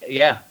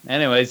yeah.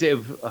 Anyways,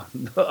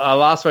 I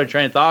lost my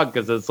train of thought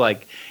because it's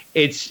like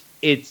it's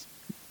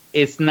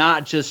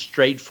not just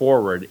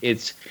straightforward.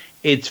 It's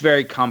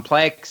very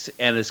complex,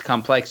 and it's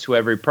complex to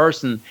every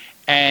person.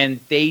 And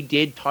they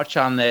did touch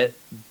on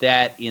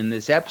that in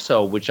this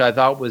episode, which I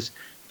thought was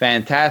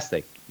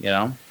fantastic. You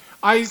know,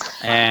 I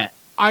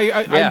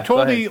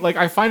totally like.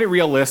 I find it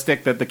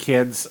realistic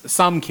that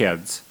some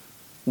kids,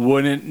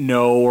 wouldn't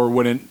know or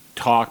wouldn't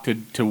talk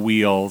to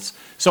Wheels.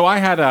 So I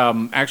had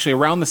actually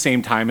around the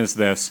same time as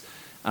this,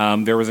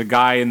 there was a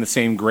guy in the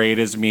same grade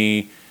as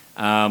me.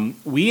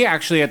 We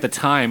actually at the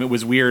time, it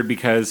was weird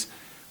because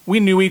we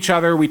knew each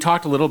other. We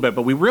talked a little bit,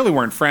 but we really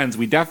weren't friends.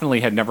 We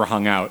definitely had never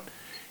hung out.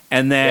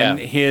 And then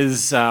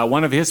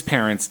one of his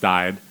parents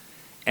died,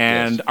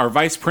 and our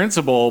vice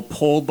principal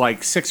pulled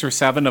like 6 or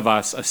 7 of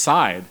us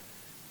aside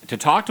to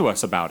talk to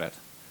us about it.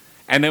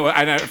 And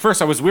at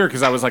first I was weird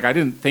because I was like, I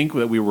didn't think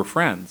that we were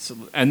friends.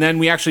 And then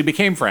we actually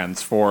became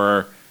friends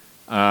for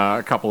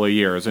a couple of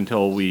years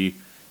until we,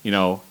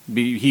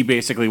 he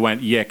basically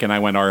went Yick and I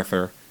went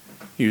Arthur.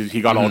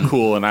 He got all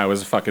cool and I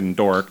was a fucking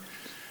dork.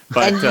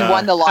 But, and you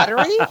won the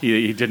lottery?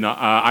 He did not.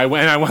 I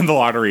won the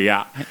lottery,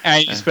 yeah.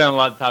 And you spent a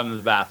lot of time in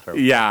the bathroom.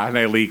 Yeah, and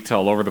I leaked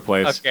all over the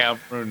place. Okay, I'm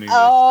ruining this.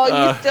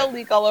 Oh, you still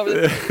leak all over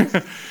the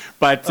place.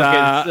 But okay,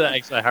 this is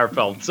actually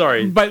heartfelt.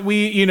 Sorry. But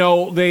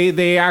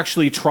they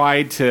actually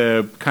tried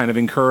to kind of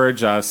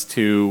encourage us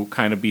to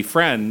kind of be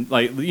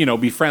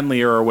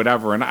friendlier or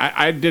whatever. And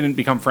I didn't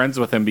become friends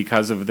with him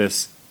because of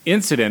this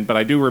incident, but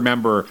I do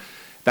remember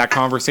that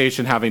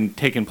conversation having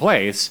taken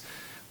place.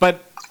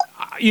 But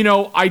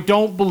I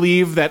don't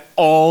believe that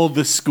all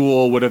the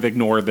school would have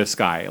ignored this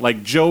guy.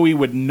 Like, Joey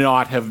would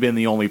not have been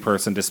the only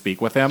person to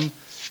speak with him.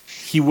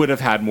 He would have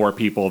had more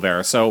people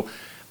there. So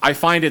I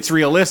find it's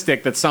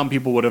realistic that some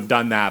people would have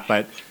done that.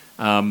 But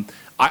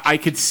I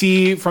could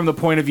see from the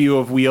point of view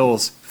of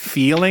Wheels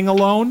feeling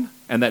alone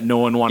and that no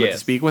one wanted to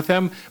speak with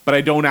him. But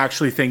I don't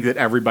actually think that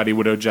everybody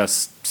would have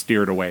just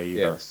steered away either.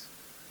 Yes.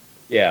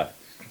 Yeah.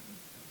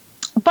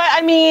 But,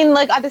 I mean,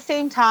 like, at the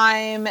same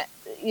time,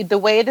 the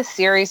way the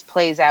series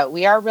plays out,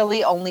 we are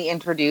really only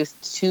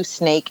introduced to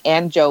Snake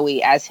and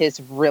Joey as his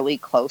really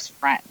close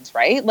friends,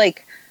 right?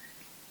 Like,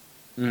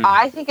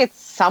 I think it's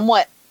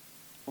somewhat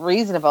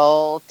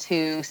reasonable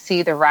to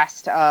see the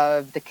rest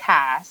of the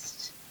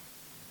cast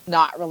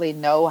not really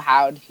know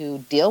how to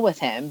deal with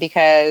him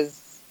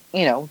because,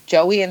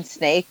 Joey and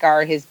Snake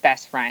are his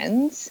best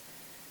friends.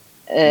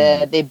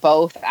 They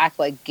both act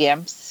like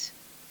gimps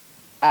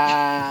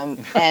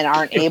and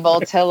aren't able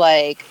to,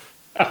 like...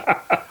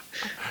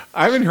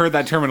 I haven't heard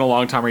that term in a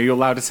long time. Are you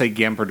allowed to say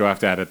gimp, or do I have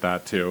to edit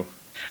that too?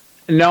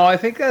 No, I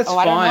think that's fine.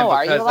 I don't know.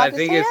 Are you allowed to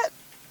say it?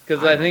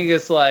 Because I think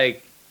it's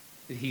like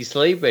he's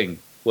sleeping.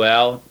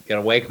 Well,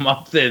 gotta wake him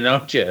up then,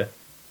 don't you?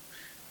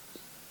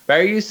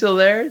 Are you still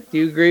there? Do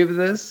you agree with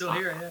this? Still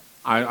here, yeah.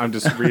 I'm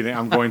just reading.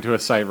 I'm going to a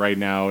site right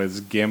now. Is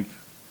gimp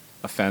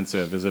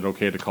offensive? Is it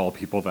okay to call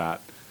people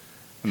that?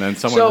 And then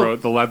someone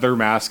wrote, the leather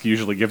mask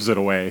usually gives it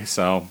away.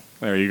 So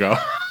there you go.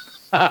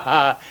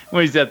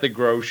 When he's at the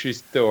grocery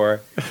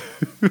store.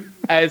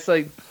 And it's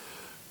like,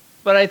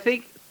 but I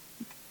think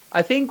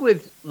I think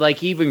with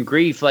like even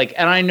grief, like,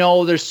 and I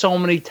know there's so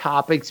many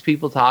topics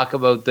people talk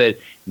about that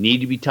need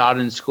to be taught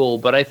in school,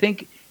 but I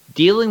think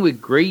dealing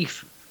with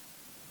grief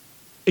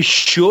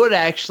should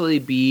actually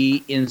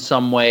be in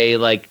some way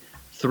like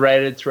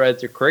threaded throughout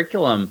the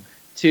curriculum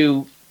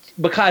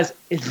because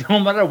it's, no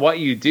matter what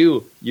you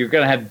do, you're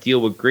going to have to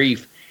deal with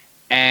grief,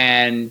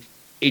 and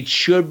it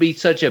should be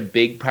such a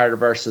big part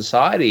of our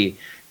society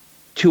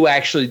to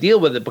actually deal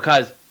with it.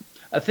 Because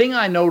a thing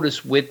I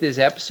noticed with this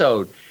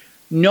episode,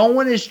 no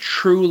one is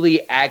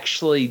truly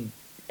actually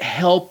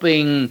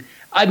helping.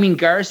 I mean,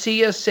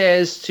 Garcia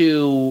says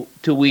to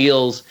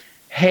Wheels,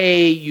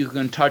 hey, you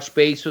can touch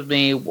base with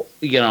me,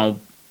 you know,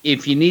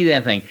 if you need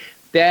anything.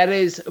 That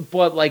is,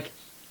 but like,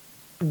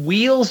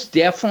 Wheels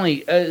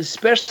definitely,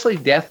 especially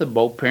death of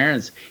both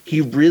parents,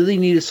 he really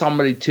needed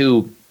somebody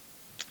to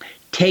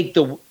take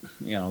the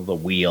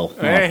wheel.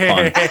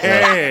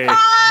 Hey.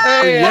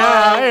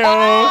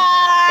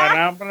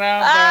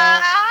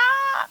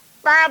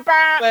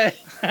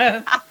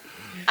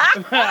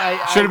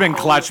 Should have been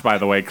Clutch, by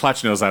the way.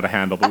 Clutch knows how to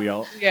handle the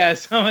wheel. Yeah,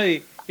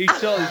 somebody, he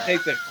totally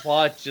takes the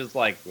clutch, just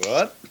like,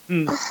 what?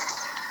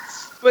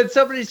 But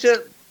somebody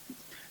should,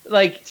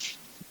 like,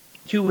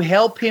 to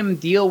help him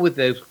deal with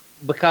this,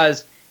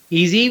 because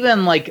he's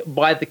even, like,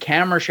 by the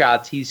camera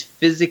shots, he's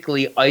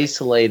physically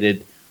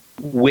isolated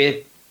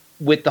with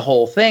the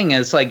whole thing.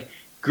 And it's like,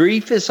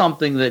 grief is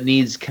something that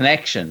needs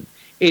connection.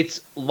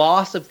 It's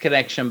loss of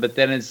connection, but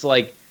then it's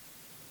like,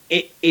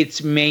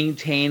 it's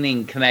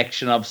maintaining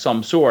connection of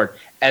some sort.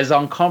 As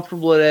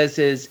uncomfortable as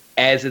it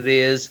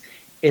is,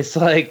 it's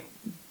like,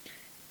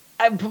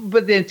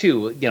 but then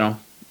too, you know,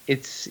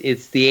 it's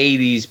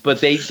the 80s,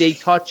 but they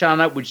touch on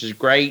it, which is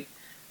great.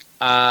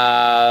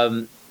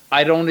 I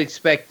don't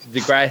expect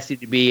Degrassi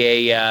to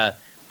be a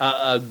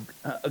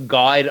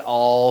guide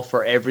all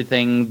for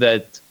everything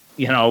that,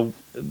 you know,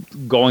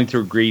 going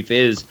through grief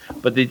is,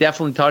 but they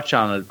definitely touch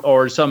on it,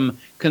 or some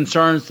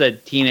concerns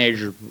that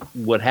teenagers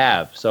would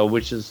have. So,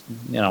 which is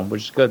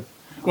good.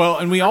 Well,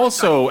 and we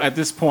also, at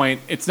this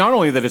point, it's not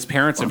only that his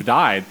parents have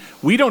died,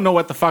 we don't know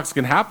what the fuck's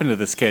going to happen to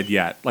this kid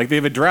yet. Like,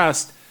 they've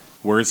addressed,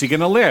 where is he going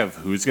to live?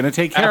 Who's going to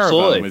take care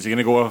of him? Is he going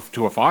to go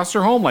to a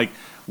foster home? Like,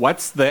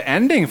 what's the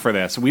ending for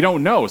this? We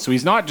don't know. So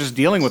he's not just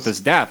dealing with this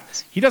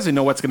death. He doesn't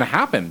know what's going to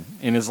happen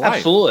in his life.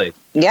 Absolutely.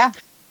 Yeah.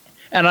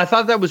 And I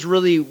thought that was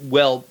really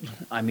well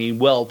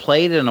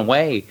played in a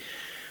way,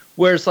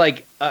 where it's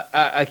like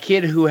a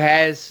kid who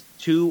has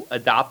two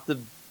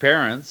adoptive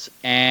parents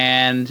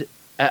and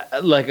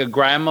like a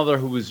grandmother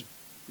who was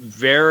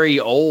very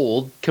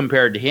old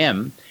compared to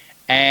him,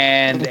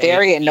 and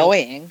very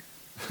annoying.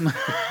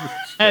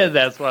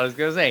 That's what I was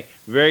going to say.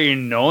 Very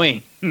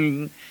annoying.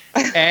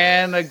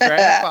 And a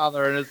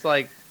grandfather, and it's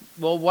like,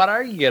 well, what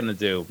are you going to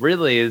do?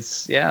 Really,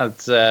 it's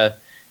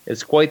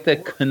quite the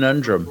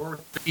conundrum.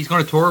 He's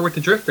going to tour with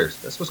the Drifters.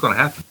 That's what's going to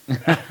happen.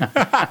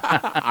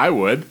 I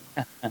would.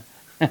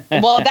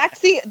 Well, that's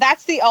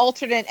the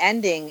alternate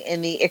ending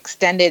in the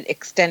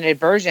extended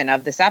version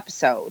of this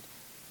episode.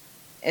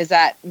 Is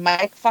that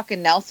Mike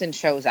fucking Nelson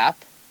shows up?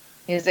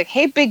 He's like,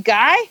 "Hey, big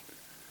guy."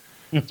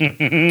 Do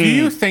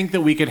you think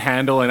that we could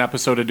handle an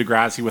episode of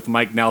Degrassi with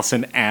Mike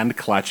Nelson and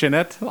Clutch in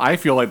it? I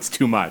feel it's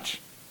too much.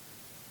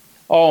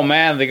 Oh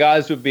man, the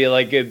guys would be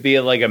like, it'd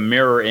be like a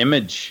mirror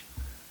image.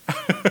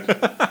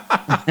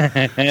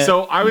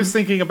 So I was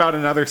thinking about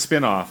another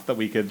spin-off that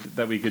we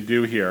could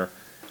do here.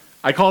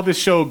 I call this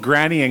show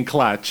Granny and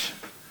Clutch.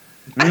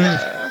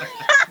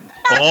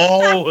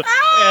 Oh,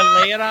 and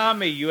lay it on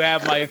me. You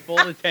have my full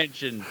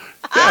attention.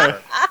 Yeah.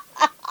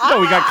 No,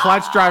 we got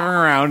Clutch driving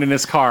around in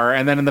his car,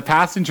 and then in the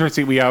passenger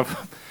seat we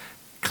have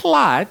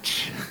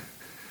Clutch.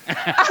 Is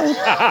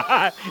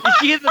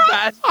she in the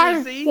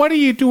passenger seat? What are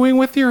you doing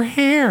with your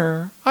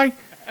hair?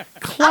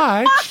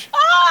 Clutch.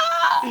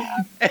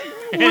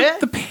 Look,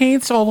 the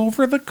paint's all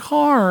over the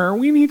car.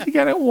 We need to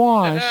get it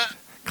washed.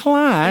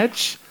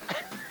 Clutch.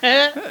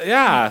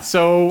 Yeah,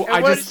 so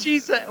and what does she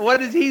say?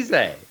 What does he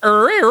say?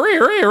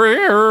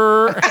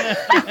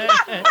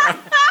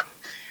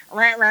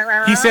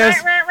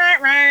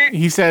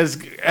 He says,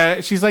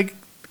 she's like,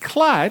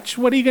 Clutch,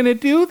 what are you going to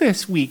do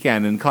this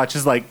weekend? And Clutch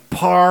is like,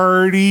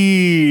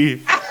 party.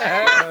 And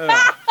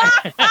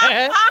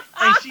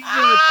she's in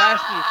the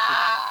passenger seat.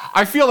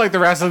 I feel like the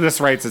rest of this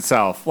writes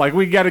itself. Like,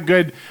 we get a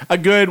good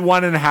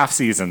 1.5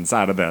 seasons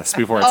out of this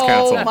before it's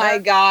canceled. Oh my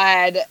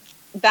God.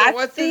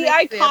 That's the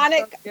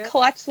iconic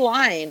Clutch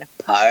line.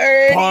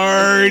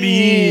 Party.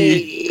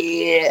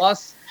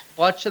 Plus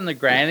Clutch and the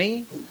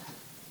Granny.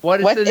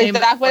 What is the name?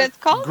 Is that what it's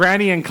called?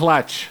 Granny and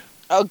Clutch.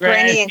 Oh,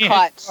 Granny and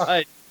Clutch.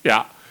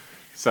 Yeah.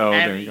 So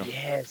there you go.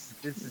 Yes,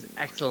 this is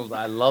excellent.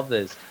 I love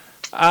this.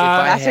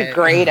 That's a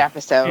great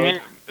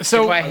episode.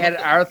 So if I had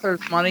Arthur's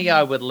money,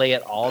 I would lay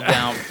it all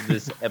down for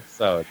this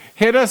episode.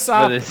 Hit us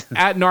up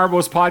at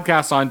Narbo's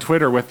Podcast on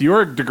Twitter with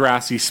your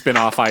Degrassi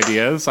spin-off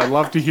ideas. I'd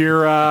love to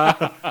hear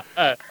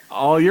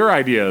all your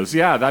ideas.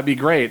 Yeah, that'd be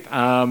great.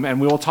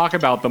 And we will talk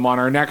about them on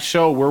our next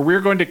show, where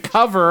we're going to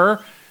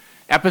cover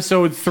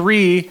episode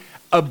 3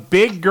 A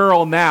Big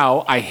Girl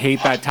Now. I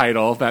hate that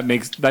title. That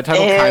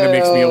title kind of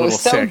makes me a little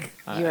sick.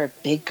 You're a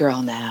big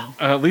girl now.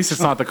 At least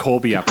it's not the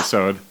Colby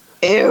episode.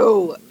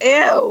 Ew.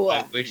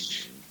 I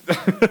wish. So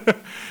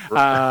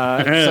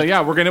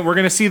yeah, we're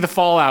gonna see the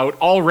fallout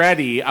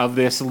already of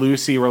this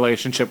Lucy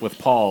relationship with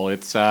Paul.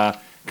 It's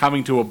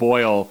coming to a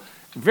boil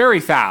very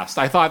fast.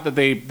 I thought that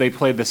they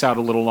played this out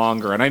a little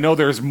longer, and I know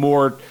there's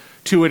more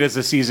to it as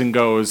the season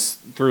goes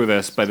through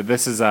this, but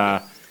this is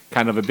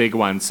kind of a big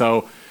one.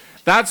 So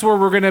that's where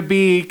we're gonna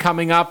be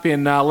coming up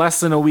in less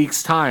than a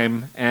week's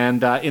time.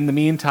 And in the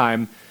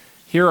meantime,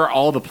 here are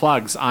all the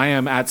plugs. I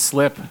am at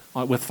Slip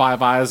with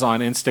 5 Eyes on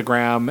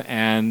Instagram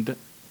and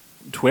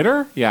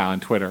Twitter? Yeah, on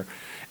Twitter.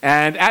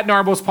 And at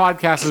Narbo's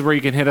Podcast is where you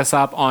can hit us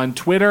up on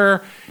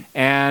Twitter.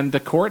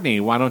 And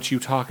Courtney, why don't you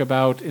talk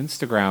about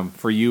Instagram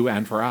for you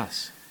and for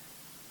us?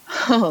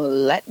 Oh,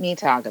 let me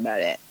talk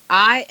about it.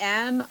 I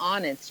am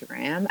on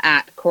Instagram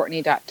at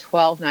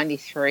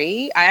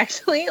Courtney.1293. I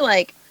actually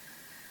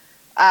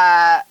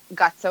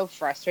got so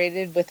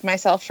frustrated with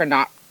myself for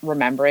not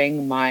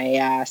remembering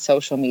my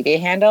social media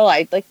handle.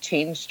 I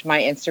changed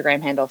my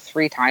Instagram handle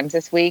 3 times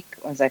this week.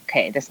 I was like,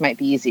 okay, this might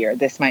be easier.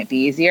 This might be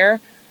easier.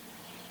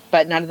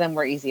 But none of them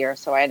were easier,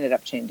 so I ended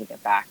up changing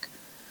it back.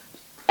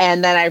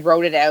 And then I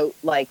wrote it out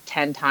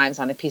 10 times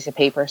on a piece of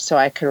paper so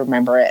I could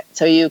remember it.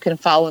 So you can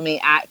follow me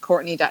at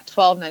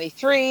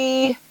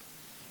Courtney.1293.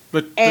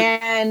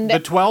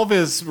 The 12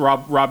 is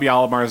Robbie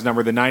Alamar's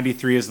number. The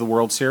 93 is the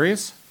World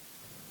Series.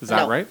 Is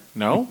that right?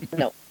 No?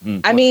 No.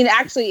 I mean,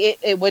 actually,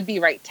 it would be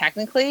right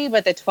technically,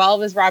 but the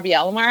 12 is Robbie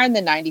Alomar and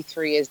the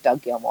 93 is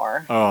Doug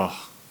Gilmour.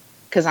 Oh.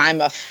 Because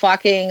I'm a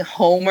fucking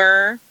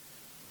homer,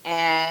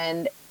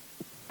 and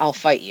I'll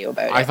fight you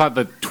about it. I thought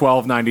the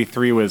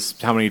 1293 was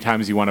how many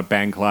times you want to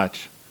bang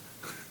clutch.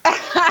 No,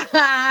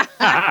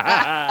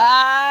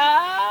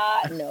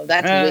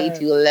 that's way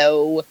too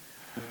low.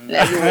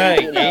 That's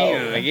way too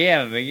low.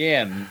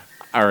 Again.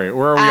 All right,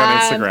 where are we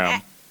on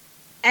Instagram?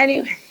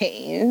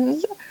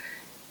 Anyways,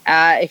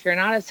 if you're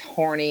not as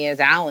horny as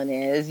Alan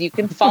is, you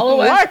can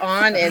follow us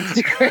on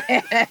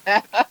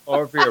Instagram.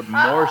 Or if you're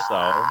more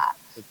so.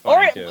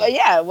 Or,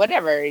 yeah,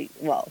 whatever.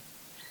 Well,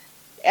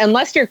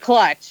 unless you're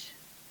clutch,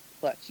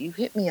 you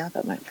hit me up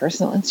at my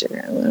personal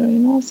Instagram. You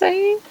know what I'm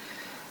saying?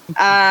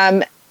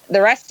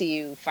 The rest of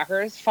you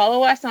fuckers,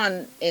 follow us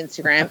on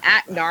Instagram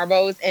at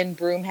Narbos and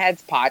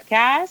Broomheads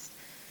Podcast.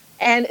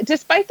 And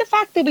despite the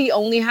fact that we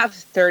only have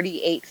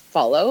 38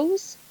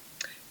 follows,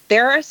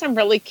 there are some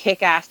really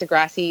kick-ass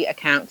Degrassi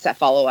accounts that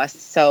follow us.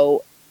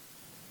 So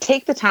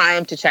take the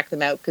time to check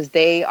them out because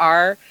they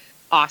are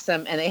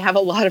awesome and they have a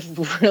lot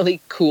of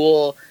really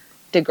cool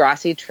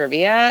Degrassi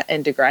trivia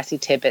and Degrassi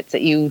tidbits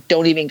that you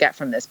don't even get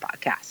from this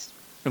podcast.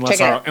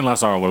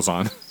 Unless Arlo's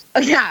on.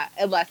 Yeah,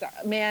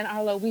 man,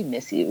 Arlo, we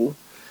miss you.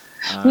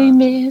 We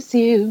miss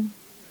you.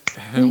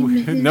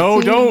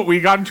 No, don't.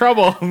 We got in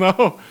trouble.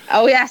 No.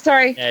 Oh yeah,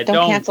 sorry.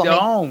 Don't cancel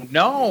me.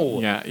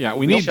 No. Yeah.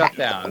 We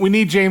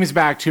need James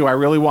back too. I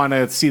really want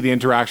to see the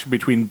interaction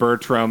between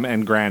Bertram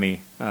and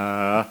Granny.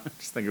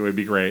 Just think it would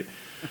be great.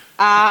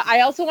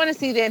 I also want to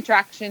see the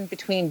interaction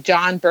between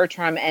John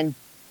Bertram and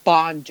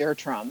Bon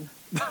Jertram.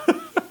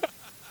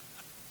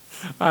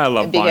 I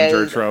love Bon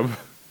Jertram.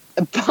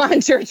 Bon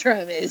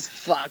Jertram is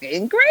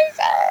fucking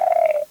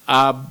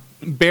crazy.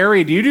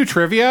 Barry, do you do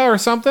trivia or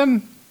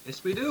something?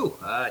 Yes, we do.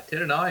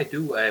 Ted and I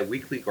do a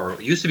weekly, or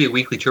it used to be a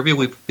weekly trivia.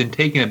 We've been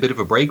taking a bit of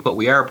a break, but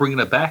we are bringing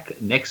it back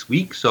next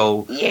week.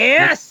 So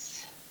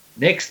yes,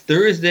 next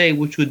Thursday,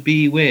 which would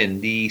be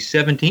when? The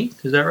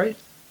 17th, is that right?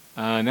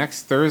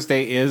 Next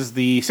Thursday is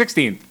the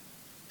 16th.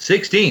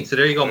 16th. So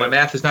there you go. My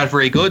math is not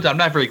very good. I'm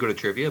not very good at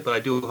trivia, but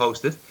I do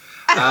host it.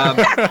 That's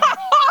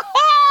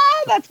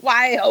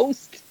why I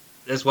host.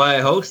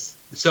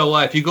 So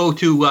if you go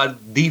to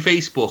the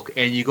Facebook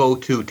and you go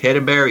to Ted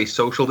and Barry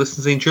Social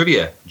Distancing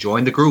Trivia,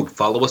 join the group,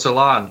 follow us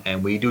along,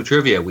 and we do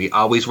trivia. We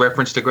always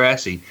reference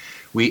Degrassi.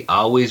 We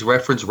always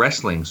reference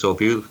wrestling. So if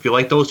you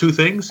like those two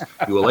things,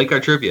 you will like our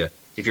trivia.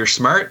 If you're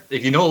smart,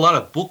 if you know a lot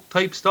of book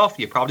type stuff,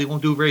 you probably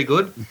won't do very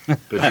good. But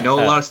if you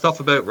know a lot of stuff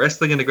about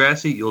wrestling and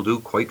Degrassi, you'll do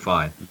quite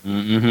fine.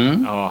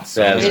 Mm-hmm. Oh,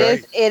 so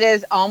it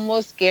is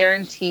almost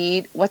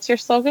guaranteed. What's your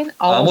slogan?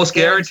 Almost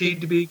guaranteed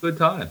to be a good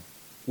time.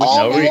 With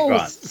no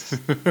refunds.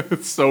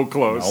 It's so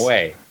close. No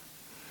way.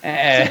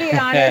 To be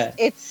honest,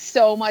 it's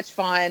so much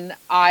fun.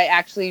 I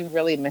actually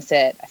really miss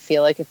it. I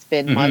feel like it's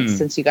been months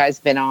since you guys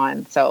been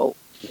on. So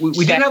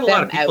we did have a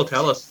lot of people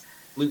tell us.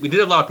 We did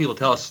have a lot of people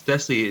tell us,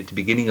 especially at the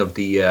beginning of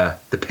the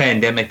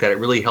pandemic, that it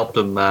really helped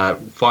them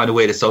find a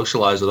way to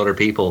socialize with other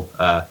people.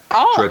 I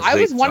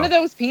was one of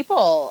those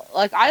people.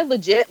 Like, I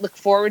legit look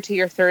forward to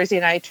your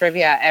Thursday night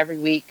trivia every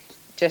week,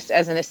 just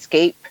as an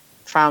escape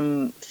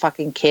from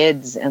fucking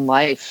kids and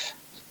life.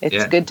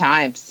 It's good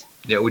times.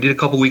 Yeah, we did a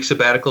couple weeks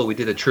sabbatical. We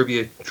did a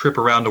trivia trip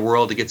around the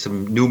world to get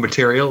some new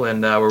material,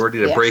 and we're ready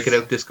to break it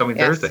out this coming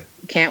Thursday.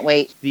 Can't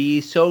wait.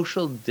 The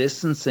social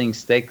distancing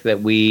stick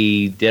that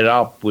we did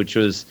up, which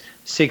was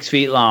 6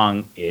 feet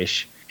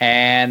long-ish,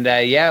 and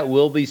it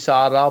will be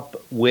sawed up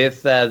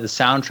with the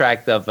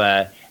soundtrack of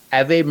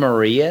Ave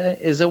Maria?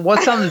 Is it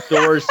what's on the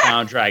Doors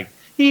soundtrack?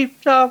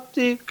 Deep top,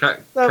 deep.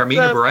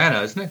 Carmina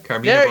Burana, isn't it?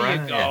 Carmina There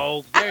Burana. you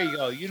go. Yeah. There you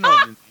go. You know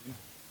the name.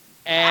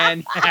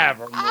 And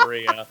Ave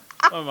Maria.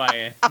 What am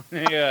I?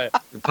 Yeah.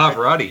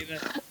 Pavarotti.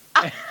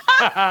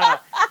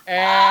 And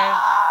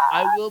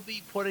I will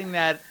be putting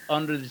that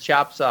under the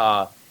chop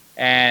saw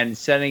and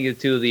sending it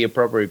to the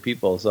appropriate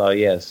people. So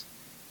yes.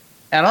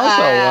 And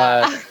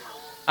also,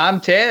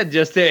 I'm Ted.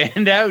 Just to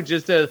end out,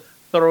 just to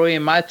throw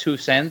in my 2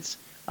 cents.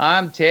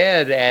 I'm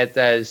Ted at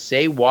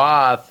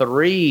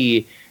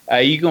Saywa3.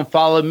 You can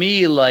follow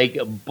me like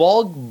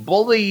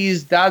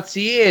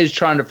bulkbullies.ca is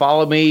trying to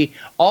follow me.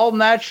 All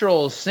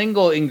natural,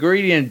 single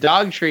ingredient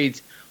dog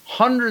treats.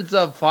 Hundreds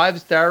of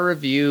 5-star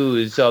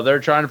reviews. So they're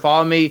trying to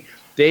follow me.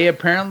 They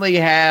apparently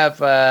have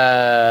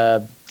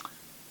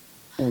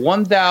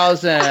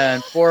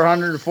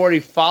 1,440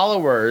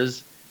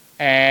 followers.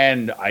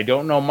 And I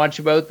don't know much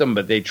about them,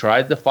 but they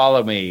tried to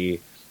follow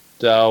me.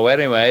 So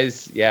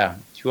anyways, yeah,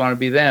 if you want to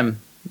be them,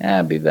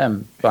 yeah, be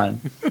them.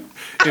 Fine.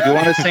 If you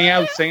want to sing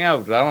out, sing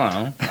out.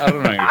 I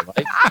don't know your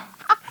life.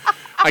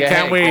 I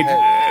can't wait.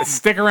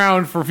 Stick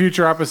around for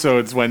future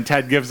episodes when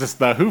Ted gives us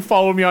the "Who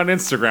Follow Me on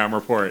Instagram"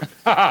 report.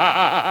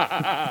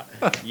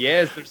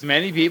 Yes, there's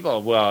many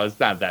people. Well, it's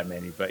not that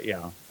many, but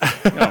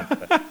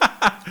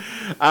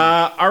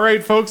All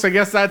right, folks. I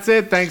guess that's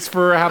it. Thanks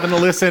for having a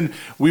listen.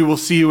 We will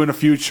see you in a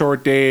few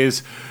short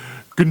days.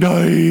 Good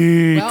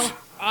night. Well,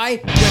 I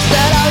just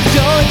said I was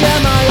going to get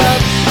my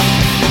up.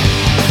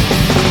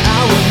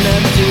 I would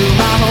never do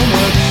my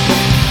homework.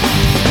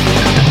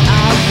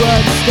 I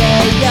would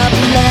stay up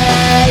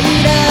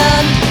late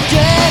and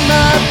dream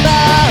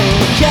about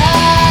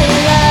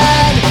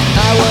Karen.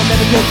 I would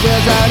never cook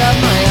bills out of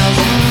my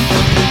house.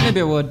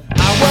 Maybe I would.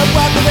 I would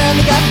walk around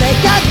and got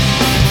naked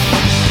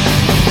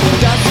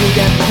just to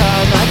get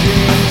caught my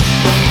dreams.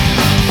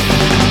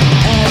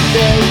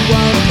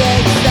 Everyone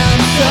thinks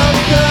I'm so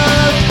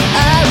cool.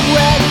 I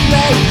went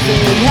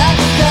crazy at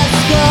the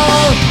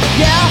school.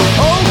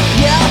 Yeah, oh